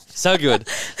it. So good.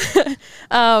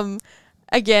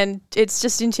 Again, it's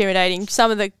just intimidating.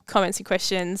 Some of the comments and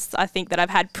questions I think that I've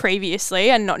had previously,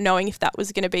 and not knowing if that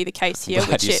was going to be the case here.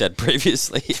 Glad you said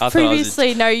previously.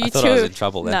 Previously, no, you I two. thought I was in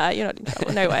trouble then. No, you're not in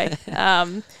trouble. No way.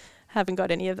 Haven't got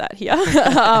any of that here.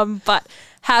 But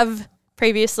have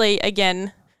previously,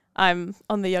 again, I'm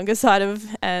on the younger side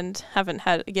and haven't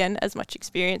had, again, as much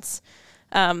experience.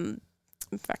 In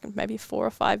fact, maybe 4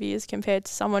 or 5 years compared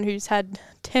to someone who's had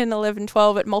 10, 11,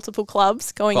 12 at multiple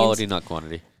clubs going Quality, not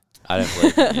quantity. I don't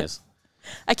believe it is.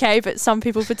 Okay, but some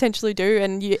people potentially do,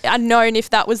 and unknown if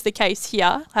that was the case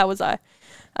here. How was I?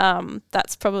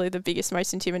 That's probably the biggest,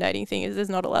 most intimidating thing, is there's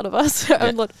not a lot of us,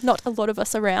 not a lot of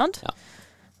us around.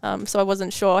 Yeah. So I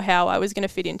wasn't sure how I was going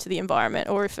to fit into the environment,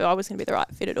 or if I was going to be the right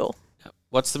fit at all.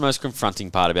 What's the most confronting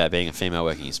part about being a female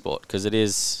working in sport? Because it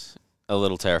is a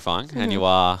little terrifying, and you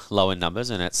are low in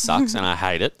numbers, and it sucks, and I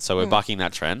hate it. So we're bucking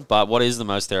that trend. But what is the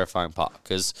most terrifying part?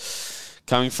 Because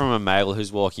coming from a male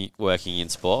who's working in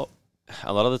sport,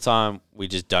 a lot of the time we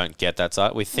just don't get that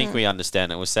side. We think we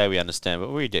understand it. We say we understand,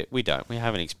 but we don't. We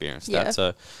haven't experienced that.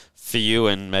 So for you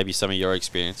and maybe some of your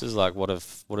experiences, what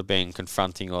have been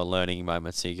confronting or learning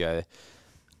moments that you go,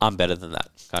 I'm better than that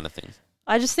kind of thing?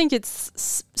 I just think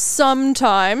it's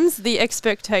sometimes the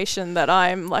expectation that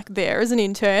I'm there as an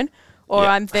intern, or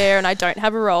I'm there and I don't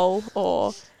have a role,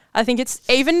 or... I think it's,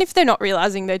 even if they're not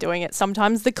realising they're doing it,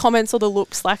 sometimes the comments or the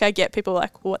looks, I get people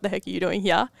what the heck are you doing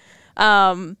here?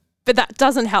 But that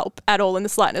doesn't help at all in the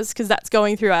slightest, because that's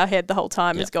going through our head the whole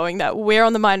time, is going that we're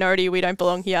on the minority, we don't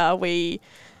belong here, we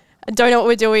don't know what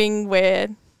we're doing, we're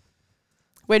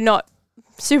not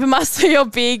super muscly or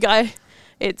big.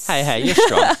 Hey, you're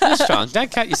strong. You're strong.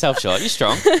 Don't cut yourself short. You're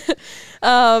strong.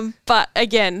 But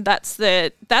again, that's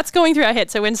going through our head.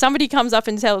 So when somebody comes up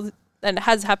and tells, and it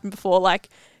has happened before,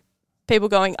 people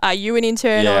going, "Are you an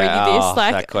intern or are you this?"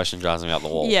 That question drives me up the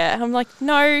wall. Yeah, I'm like,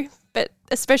 no, but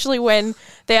especially when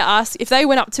they're asked, if they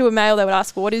went up to a male, they would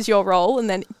ask, well, "What is your role?" And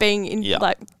then being in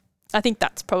I think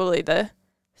that's probably the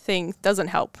thing. Doesn't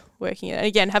help working in it. And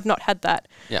again, have not had that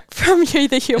from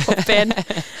either you or Ben,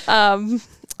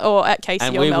 or at Casey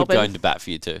and or we Melbourne. would go into bat for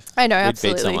you too. I know, We'd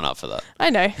absolutely. beat someone up for that. I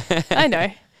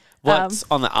know. What's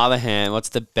on the other hand? What's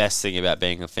the best thing about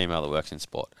being a female that works in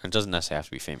sport? And it doesn't necessarily have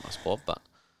to be female sport,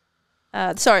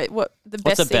 but sorry, what's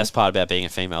the best part about being a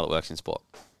female that works in sport?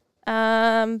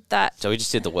 That. So we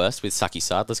just did the worst with sucky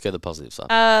side. Let's go to the positive side.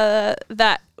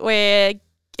 That where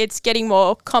it's getting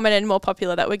more common and more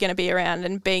popular that we're going to be around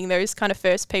and being those kind of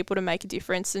first people to make a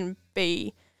difference and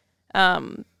be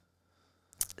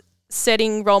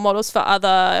setting role models for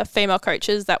other female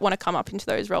coaches that want to come up into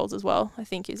those roles as well, I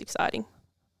think is exciting.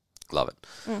 Love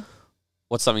it.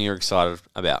 What's something you're excited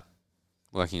about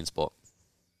working in sport?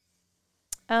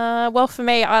 Well, for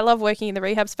me, I love working in the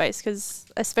rehab space because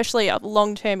especially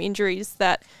long-term injuries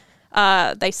that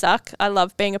they suck. I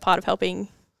love being a part of helping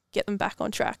get them back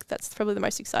on track. That's probably the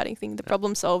most exciting thing, the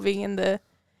problem solving and the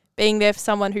being there for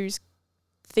someone who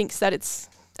thinks that it's,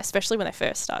 especially when they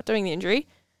first start doing the injury,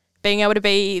 being able to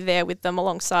be there with them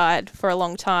alongside for a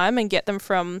long time and get them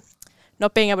from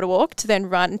not being able to walk to then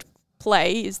run,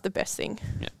 play is the best thing.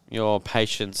 Yeah. Your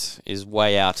patience is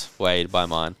way outweighed by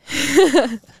mine.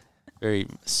 Very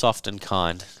soft and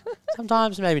kind.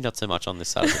 Sometimes maybe not so much on this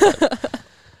side of the table.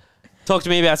 Talk to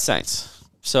me about Saints.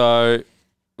 So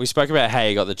we spoke about how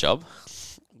you got the job.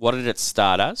 What did it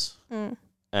start as?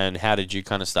 And how did you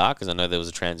kind of start? Because I know there was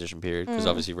a transition period because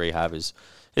obviously rehab is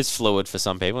fluid for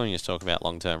some people, and you're talking about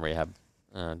long-term rehab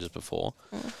just before.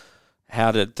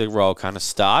 How did the role kind of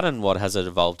start and what has it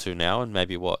evolved to now, and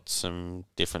maybe what some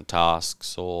different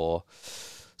tasks or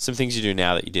some things you do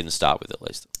now that you didn't start with at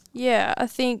least? Yeah, I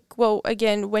think, well,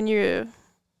 again, when you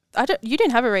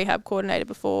didn't have a rehab coordinator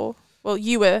before. Well,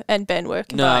 you were and Ben were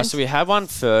combined. No, so we had one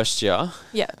first year.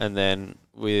 Yeah. And then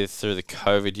through the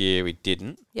COVID year, we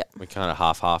didn't. Yeah. We kind of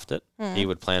half-halved it. He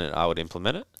would plan it, I would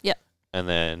implement it. Yeah. And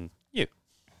then you.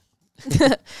 We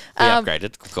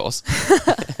upgraded, of course.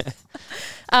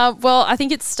 Well, I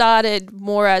think it started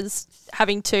more as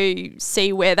having to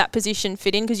see where that position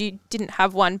fit in because you didn't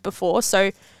have one before.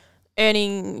 So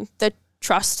earning the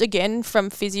trust again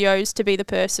from physios to be the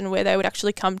person where they would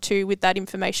actually come to with that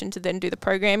information to then do the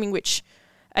programming, which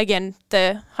again,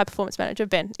 the high performance manager,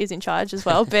 Ben, is in charge as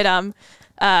well. But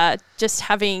just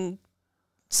having,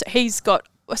 so he's got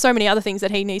so many other things that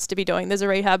he needs to be doing. There's a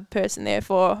rehab person there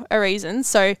for a reason.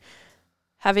 So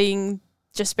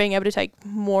just being able to take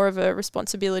more of a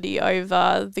responsibility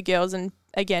over the girls and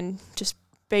again, just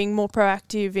being more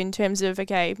proactive in terms of,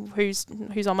 okay, who's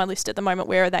on my list at the moment,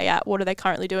 where are they at, what are they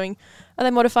currently doing, are they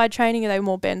modified training, are they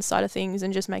more Ben's side of things,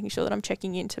 and just making sure that I'm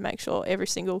checking in to make sure every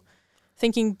single,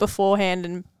 thinking beforehand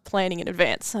and planning in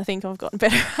advance, I think I've gotten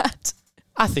better at.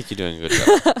 I think you're doing a good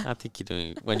job. I think you're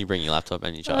doing when you bring your laptop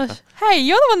and your charger. Hey,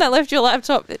 you're the one that left your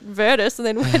laptop at Virtus and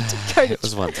then went to go to... It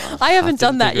was one time. I haven't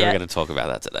done that yet. We were going to talk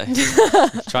about that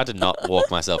today. Tried to not walk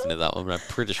myself into that one, but I'm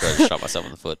pretty sure I just shot myself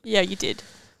in the foot. Yeah, you did.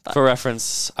 But for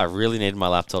reference, I really needed my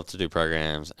laptop to do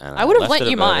programs. And I would have lent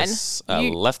you mine. I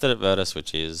left it at Virtus,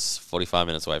 which is 45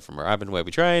 minutes away from where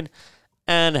we train,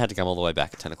 and I had to come all the way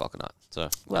back at 10 o'clock at night. So,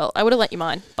 well, I would have lent you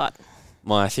mine, but...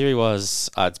 My theory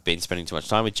was I'd been spending too much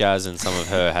time with Jazz and some of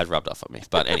her had rubbed off on me.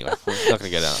 But anyway, we're not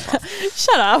going to go down that path.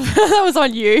 Shut up. That was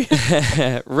on you.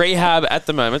 Rehab at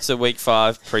the moment, so week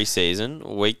 5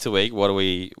 pre-season, week to week, what are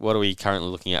we currently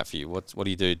looking at for you? What do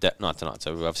you do night to night?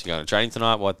 So we're obviously going to training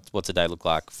tonight. What's a day look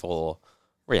like for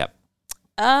rehab?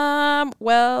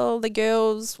 Well, the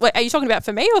girls... Wait, are you talking about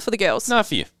for me or for the girls? No,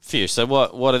 for you. For you. So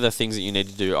what are the things that you need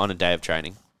to do on a day of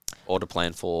training or to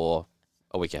plan for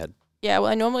a week ahead? Yeah,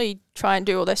 well, I normally try and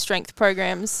do all their strength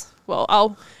programs.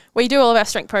 Well, we do all of our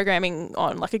strength programming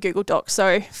on like a Google Doc.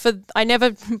 So I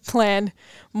never plan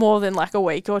more than like a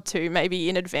week or two, maybe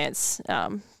in advance,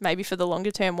 maybe for the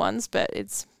longer term ones, but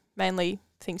it's mainly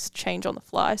things change on the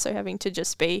fly. So having to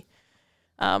just be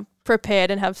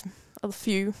prepared and have a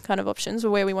few kind of options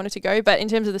of where we wanted to go. But in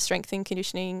terms of the strength and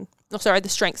conditioning, the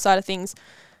strength side of things,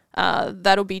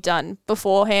 that'll be done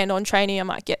beforehand on training. I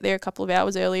might get there a couple of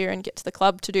hours earlier and get to the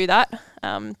club to do that.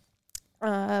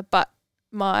 But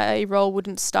my role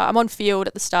wouldn't start. I'm on field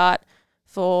at the start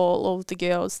for all of the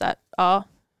girls that are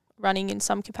running in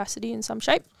some capacity, in some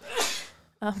shape.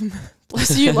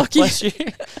 Bless you, Lockie. Bless you.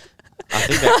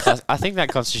 I think that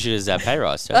constitutes our pay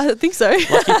rise. Jess. I think so.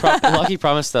 Lockie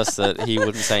promised us that he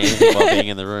wouldn't say anything while being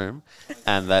in the room,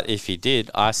 and that if he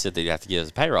did, I said that he'd have to give us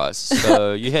a pay rise.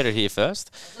 So you heard it here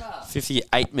first.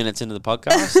 58 minutes into the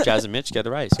podcast, Jazz and Mitch get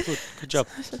a raise. Good job.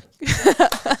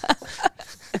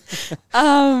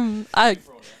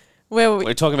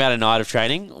 We're talking about a night of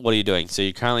training. What are you doing? So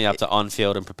you're currently up to on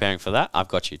field and preparing for that. I've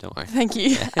got you. Don't worry. Thank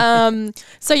you.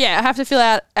 So I have to fill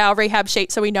out our rehab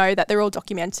sheet so we know that they're all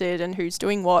documented and who's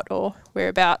doing what or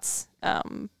whereabouts.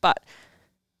 So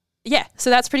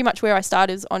that's pretty much where I start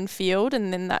is on field,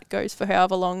 and then that goes for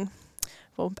however long.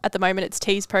 Well, at the moment it's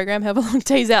T's program, however long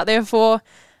T's out there for,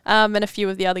 and a few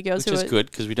of the other girls which is good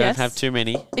because we don't have too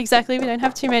many. Exactly, we don't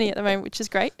have too many at the moment, which is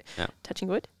great. Yeah. Touching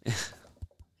wood.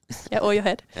 Yeah, or your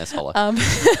head. Yes, hollow. And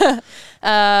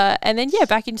then,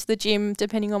 back into the gym,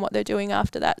 depending on what they're doing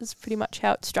after that is pretty much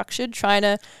how it's structured. Trying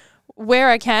to, where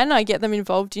I can, I get them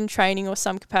involved in training or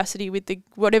some capacity with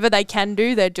whatever they can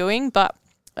do, they're doing. But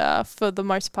for the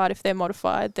most part, if they're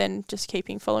modified, then just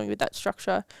following with that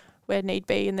structure where need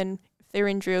be. And then if they're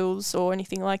in drills or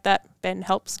anything like that, Ben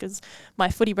helps because my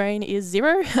footy brain is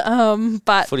 0.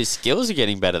 But footy skills are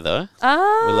getting better though.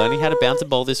 We're learning how to bounce a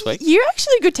ball this week. You're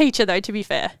actually a good teacher though, to be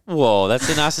fair. Whoa, that's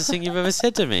the nicest thing you've ever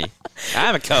said to me.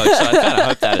 I'm a coach, so I kind of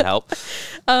hope that'd help.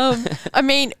 I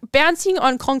mean, bouncing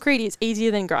on concrete is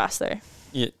easier than grass though.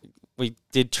 Yeah, we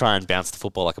did try and bounce the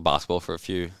football like a basketball for a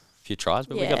few tries,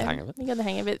 but we got the hang of it. We got the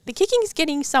hang of it. The kicking's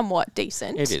getting somewhat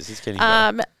decent. It is. It's getting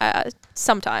better.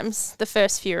 Sometimes the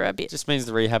first few are a bit. Just means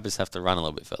the rehabbers have to run a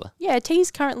little bit further. Yeah,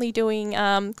 T's currently doing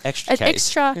extra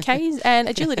Ks and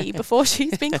agility before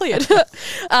she's been cleared.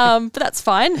 But that's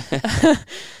fine. So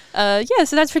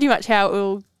that's pretty much how it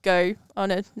will go on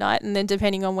a night, and then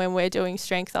depending on when we're doing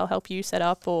strength, I'll help you set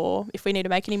up, or if we need to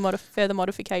make any further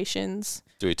modifications.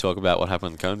 Do we talk about what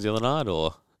happened with the cones the other night,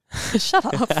 or? Shut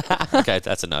up. Okay,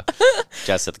 that's a no.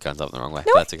 Jazz set the cones up the wrong way.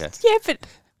 No, that's okay. Yeah, but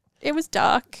it was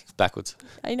dark. It's backwards.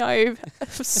 I know. It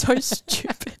was so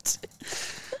stupid.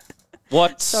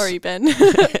 What? Sorry, Ben.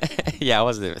 Yeah, I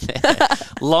wasn't even there.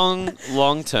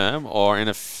 Long term, or in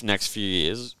the next few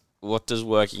years, what does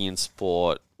working in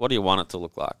sport, what do you want it to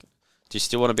look like? Do you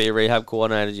still want to be a rehab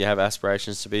coordinator? Do you have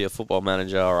aspirations to be a football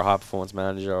manager or a high performance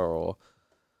manager, or...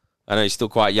 I know you're still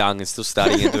quite young and still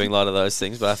studying and doing a lot of those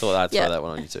things, but I thought I'd throw that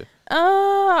one on you too.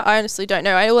 I honestly don't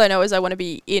know. All I know is I want to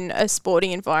be in a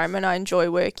sporting environment. I enjoy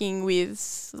working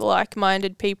with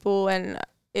like-minded people, and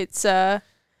it's I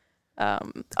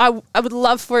would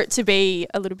love for it to be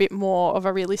a little bit more of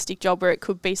a realistic job where it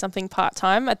could be something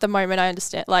part-time. At the moment, I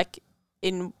understand, like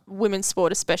in women's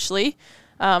sport especially,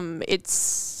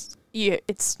 it's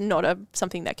not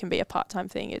something that can be a part-time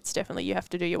thing. It's definitely you have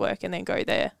to do your work and then go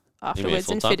there afterwards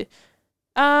and fit it.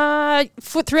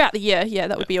 Throughout the year,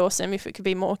 that would be awesome if it could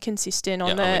be more consistent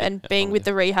on being with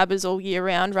the rehabbers all year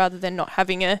round rather than not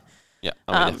having a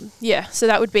so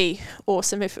that would be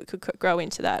awesome if it could grow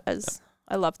into that, as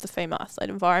I love the female athlete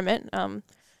environment.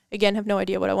 Again, have no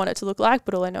idea what I want it to look like,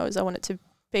 but all I know is I want it to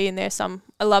be in there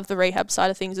I love the rehab side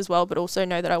of things as well, but also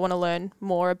know that I want to learn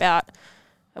more about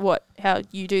how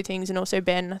you do things, and also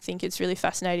Ben, I think it's really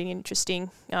fascinating and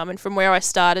interesting. And from where I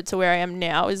started to where I am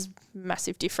now is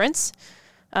massive difference.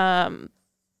 I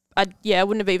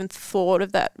wouldn't have even thought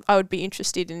of that. I would be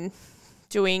interested in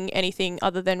doing anything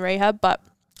other than rehab, but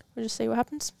we'll just see what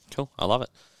happens. Cool, I love it.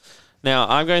 Now,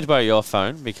 I'm going to borrow your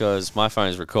phone because my phone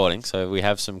is recording, so we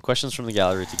have some questions from the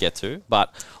gallery to get to.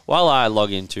 But while I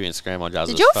log into Instagram on Jazz's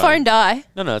phone... Did your phone die?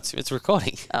 No, it's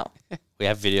recording. Oh. We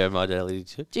have video modality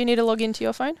too. Do you need to log into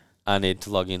your phone? I need to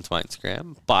log into my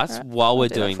Instagram. But while we're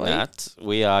doing that,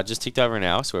 we are just ticked over an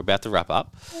hour, so we're about to wrap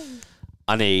up.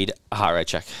 I need a heart rate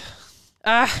check.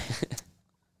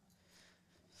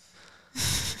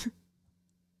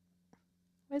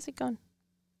 Where's it gone?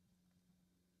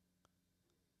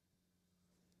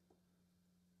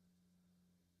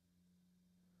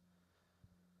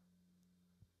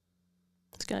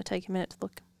 It's going to take a minute to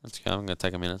look. Let's go. I'm going to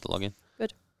take a minute to log in.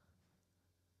 Good.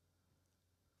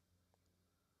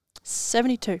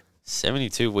 72.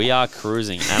 72. We are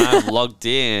cruising, and I'm logged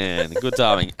in. Good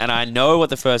timing. And I know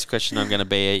what the first question I'm going to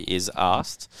be is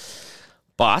asked,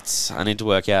 but I need to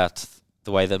work out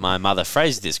the way that my mother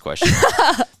phrased this question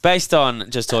based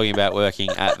on just talking about working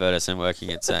at Virtus and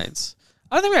working at Saints.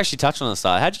 I don't think we actually touched on the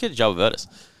start. How'd you get a job at Virtus?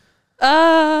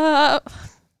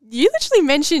 You literally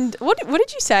mentioned, what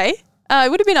did you say? It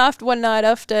would have been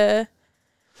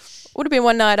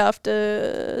one night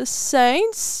after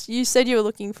Saints. You said you were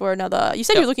looking for you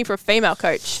were looking for a female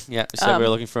coach. Yeah, so we were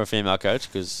looking for a female coach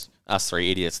because us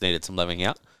three idiots needed some living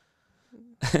out.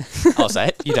 I'll say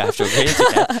it. You don't have to agree. It's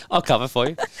okay. I'll cover for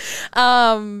you.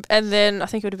 And then I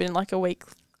think it would have been like a week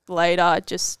later, I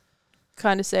just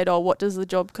kind of said, what does the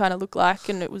job kind of look like?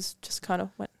 And it was just kind of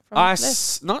went from there.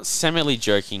 Not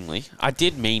semi-jokingly, I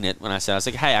did mean it when I said, I was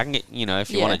like, hey, I can get,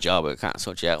 if you want a job, I can't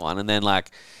sort you out one. And then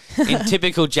like in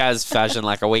typical Jazz fashion,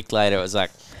 like a week later, it was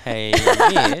like, hey,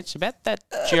 Mitch, about that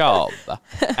job.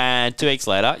 And 2 weeks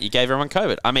later, you gave everyone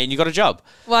COVID. I mean, you got a job.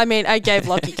 Well, I mean, I gave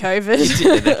Lockie COVID. You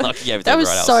did, and then Lockie gave it to That was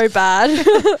everyone else. so bad.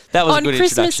 That was on a good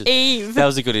Christmas introduction. Eve. That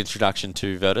was a good introduction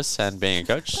to Virtus and being a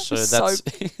coach. So was that's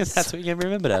that's what you can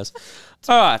remember it as.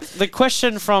 All right, the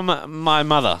question from my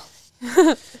mother.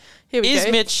 Here we Is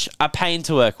go. Mitch a pain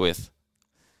to work with?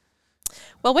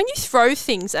 Well, when you throw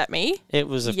things at me, It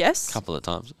was a yes. couple of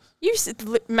times. You said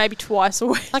maybe twice a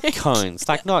week. Like cones,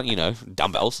 like not,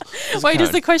 dumbbells. It's a Wait, does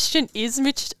cone. the question is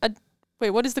Mitch?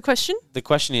 Wait, what is the question? The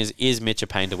question is Mitch a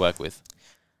pain to work with?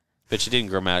 But she didn't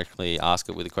grammatically ask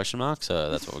it with a question mark, so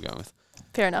that's what we're going with.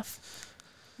 Fair enough.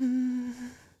 No.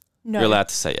 You're allowed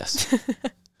to say yes.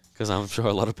 Because I'm sure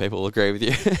a lot of people will agree with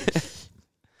you.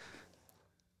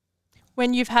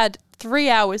 When you've had 3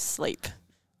 hours sleep,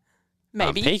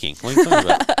 maybe. I'm peaking. What are you talking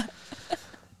about?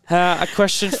 A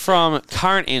question from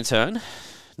current intern,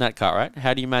 Nat Cartwright.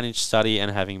 How do you manage study and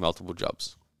having multiple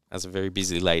jobs as a very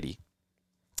busy lady?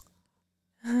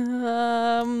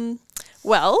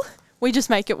 Well, we just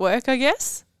make it work, I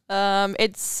guess.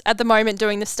 It's at the moment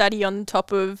doing the study on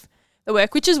top of the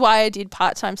work, which is why I did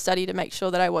part-time study to make sure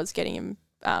that I was getting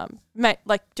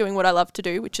doing what I love to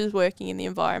do, which is working in the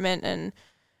environment, and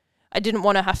I didn't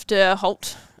want to have to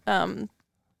halt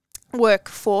work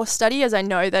for study, as I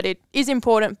know that it is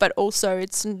important, but also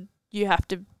you have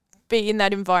to be in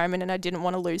that environment, and I didn't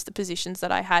want to lose the positions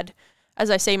that I had, as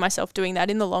I see myself doing that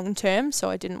in the long term. So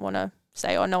I didn't want to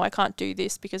say, oh no, I can't do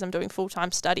this because I'm doing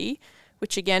full-time study,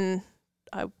 which again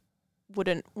I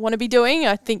wouldn't want to be doing.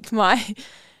 I think my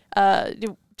I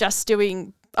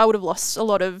would have lost a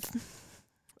lot of,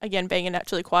 again, being a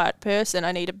naturally quiet person.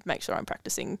 I need to make sure I'm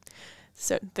practicing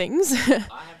certain things.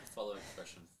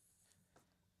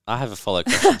 I have a follow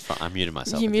question. I muted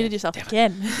myself. You again. muted yourself Damn it.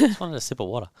 again. I just wanted a sip of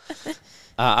water.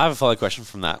 I have a follow question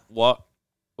from that. What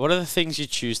are the things you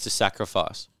choose to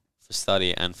sacrifice for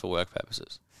study and for work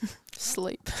purposes?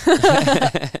 Sleep.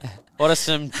 What are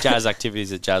some Jazz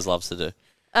activities that Jazz loves to do?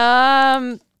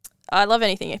 I love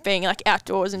anything, being like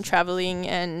outdoors and traveling,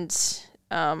 and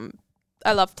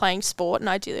I love playing sport, and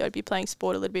ideally I'd be playing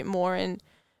sport a little bit more and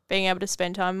being able to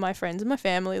spend time with my friends and my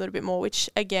family a little bit more, which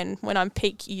again, when I'm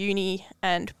peak uni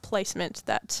and placement,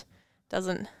 that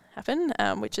doesn't happen,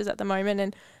 which is at the moment.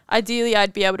 And ideally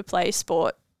I'd be able to play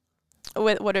sport,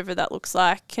 whatever that looks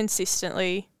like,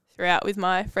 consistently throughout with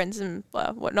my friends and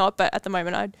whatnot. But at the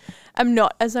moment I'm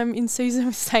not, as I'm in season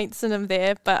with Saints and I'm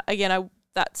there. But again,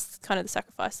 that's kind of the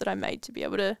sacrifice that I made to be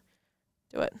able to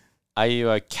do it. Are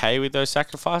you okay with those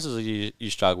sacrifices, or you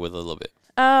struggle with it a little bit?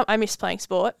 I miss playing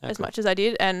sport as much as I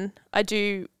did, and I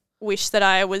do wish that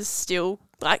I was still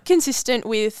consistent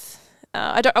with.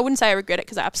 I wouldn't say I regret it,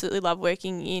 because I absolutely love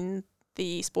working in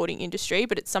the sporting industry,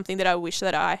 but it's something that I wish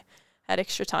that I had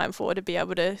extra time for, to be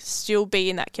able to still be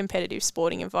in that competitive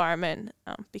sporting environment,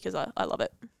 because I love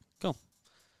it. Cool.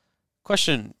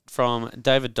 Question from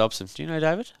David Dobson. Do you know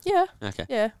David? Yeah. Okay.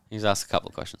 Yeah. He's asked a couple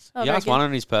of questions. Oh, He very asked good. one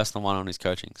on his personal, one on his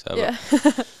coaching. So Yeah.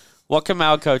 what can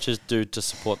male coaches do to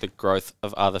support the growth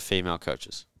of other female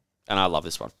coaches? And I love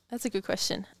this one. That's a good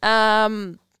question.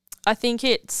 I think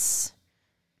just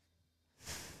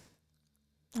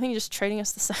treating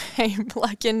us the same,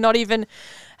 and not even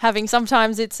having.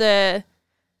 Sometimes I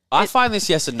find this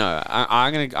yes and no.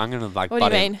 I'm gonna what do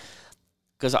you mean?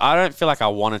 Because I don't feel like I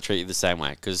want to treat you the same way,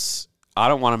 because I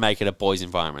don't want to make it a boys'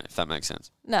 environment, if that makes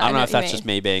sense. No, I don't know what if you that's mean. just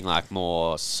me being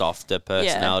more softer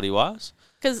personality wise.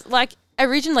 Because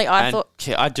originally I thought.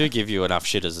 I do give you enough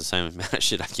shit as the same amount of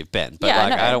shit I give Ben, but Yeah, I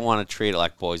know. I don't want to treat it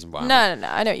like boys' environment. No,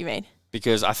 I know what you mean.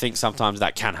 Because I think sometimes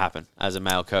that can happen as a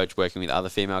male coach working with other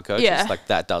female coaches. Yeah.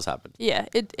 That does happen. Yeah,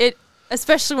 it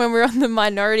especially when we're on the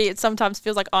minority, it sometimes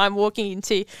feels like I'm walking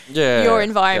into Yeah, your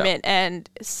environment, and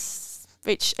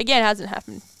which again hasn't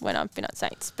happened when I've been at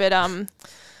Saints. But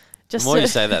just The more you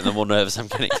say that, the more nervous I'm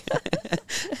getting.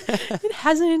 it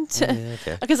hasn't. Yeah,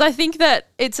 okay. Because I think that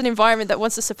it's an environment that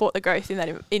wants to support the growth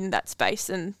in that space,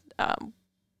 and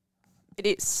it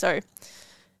is. So,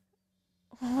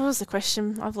 what was the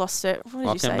question? I've lost it. What did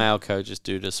What you can say? male coaches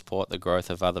do to support the growth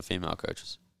of other female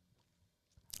coaches?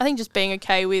 I think just being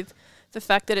okay with the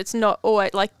fact that it's not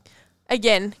always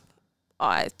again,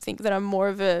 I think that I'm more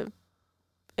of a,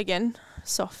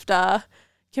 softer,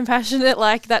 compassionate.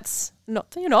 That's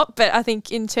not that you're not, but I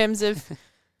think in terms of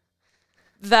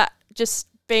that, just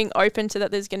being open to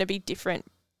that there's going to be different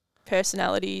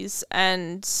personalities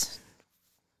and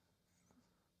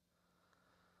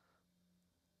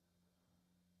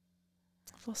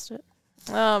I've lost it.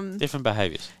 Different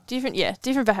behaviours.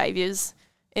 Different behaviours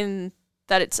in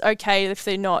that it's okay if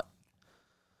they're not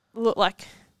look like,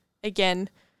 again,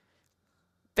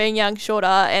 being young, shorter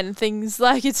and things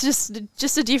like it's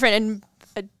just a different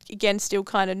and again still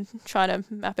kind of trying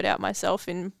to map it out myself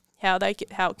in how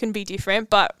it can be different,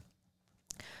 but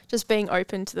just being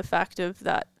open to the fact of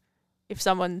that if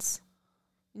someone's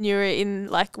newer in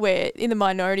like we're in the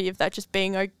minority of that, just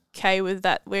being okay with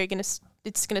that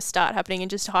it's gonna start happening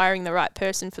and just hiring the right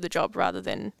person for the job rather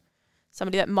than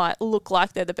somebody that might look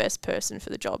like they're the best person for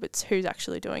the job. It's who's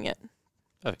actually doing it.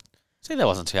 Perfect. See, that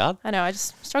wasn't too hard. I know, I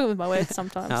just struggle with my words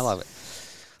sometimes. I love it.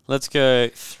 Let's go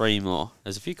 3 more.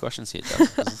 There's a few questions here,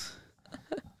 Jazz.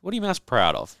 What are you most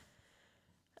proud of?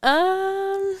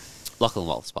 Lachlan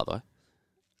Wallace, by the way.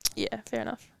 Yeah, fair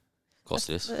enough. Of course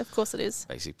it is. Of course it is.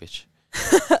 Basic bitch.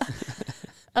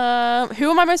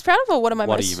 Who am I most proud of, or what am I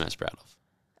What most... are you most proud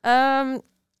of?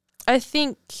 I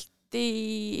think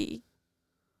the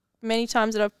many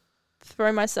times that I've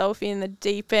thrown myself in the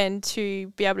deep end to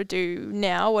be able to do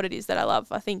now what it is that I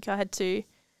love. I think I had to...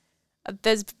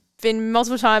 there's been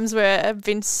multiple times where I've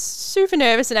been super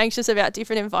nervous and anxious about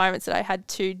different environments that I had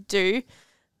to do.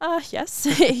 Yes,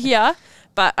 yeah.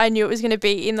 But I knew it was going to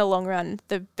be, in the long run,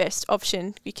 the best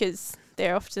option because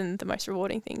they're often the most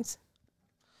rewarding things.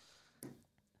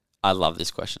 I love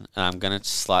this question. And I'm going to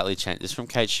slightly change this from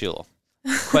Kate Schuler.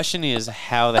 Question is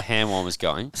how are the hand warmers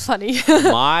going? Funny.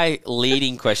 My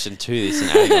leading question to this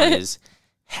and adding on is,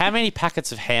 how many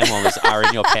packets of hand warmers are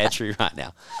in your pantry right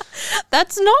now?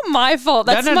 That's not my fault.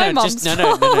 That's my mum's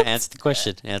fault. No. Answer the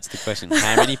question.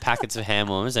 How many packets of hand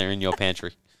warmers are in your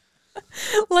pantry?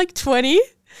 Like 20.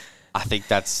 I think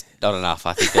that's not enough.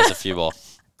 I think there's a few more.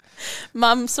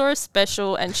 Mum saw a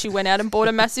special and she went out and bought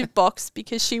a massive box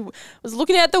because she was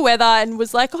looking at the weather and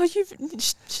was like, "Oh,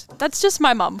 that's just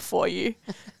my mum for you."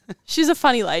 She's a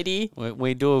funny lady.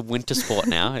 We do a winter sport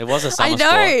now. It was a summer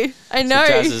sport. I know.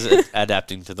 So Jazz is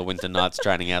adapting to the winter nights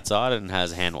training outside and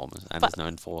has hand warmers and is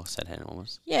known for said hand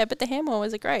warmers. Yeah, but the hand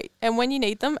warmers are great. And when you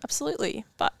need them, absolutely.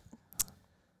 But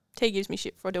T gives me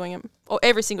shit for doing them or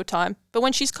every single time. But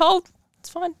when she's cold, it's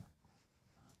fine.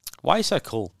 Why are you so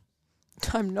cool?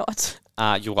 I'm not.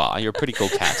 You are. You're a pretty cool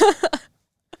cat.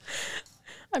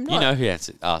 I'm not. You know who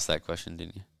asked that question,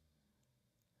 didn't you?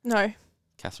 No.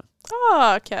 Catherine.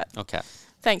 Oh, Kat. Oh, Kat.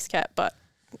 Thanks, Kat, but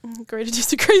agree to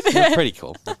disagree there. You're pretty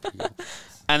cool.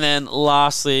 And then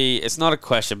lastly, it's not a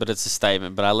question, but it's a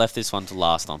statement, but I left this one to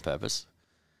last on purpose.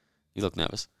 You look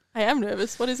nervous. I am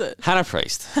nervous. What is it? Hannah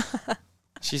Priest.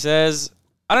 She says,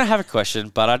 I don't have a question,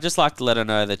 but I'd just like to let her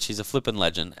know that she's a flippin'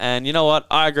 legend. And you know what?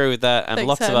 I agree with that, and Thanks,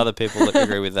 lots Han. of other people that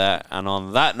agree with that. And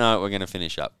on that note, we're going to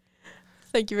finish up.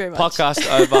 Thank you very much. Podcast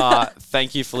over.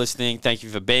 Thank you for listening. Thank you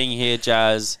for being here,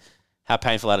 Jazz. How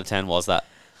painful out of 10 was that?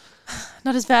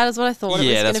 Not as bad as what I thought it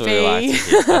was going to be. Yeah, that's what we like to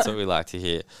hear. That's what we like to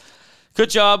hear. Good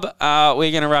job.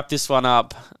 We're going to wrap this one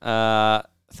up.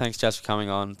 Thanks, Jazz, for coming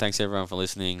on. Thanks, everyone, for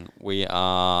listening. We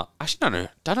are... Actually,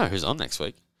 don't know who's on next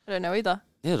week. I don't know either.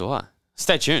 Neither do I.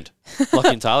 Stay tuned. Lockie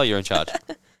and Tyler, you're in charge.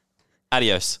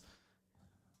 Adios.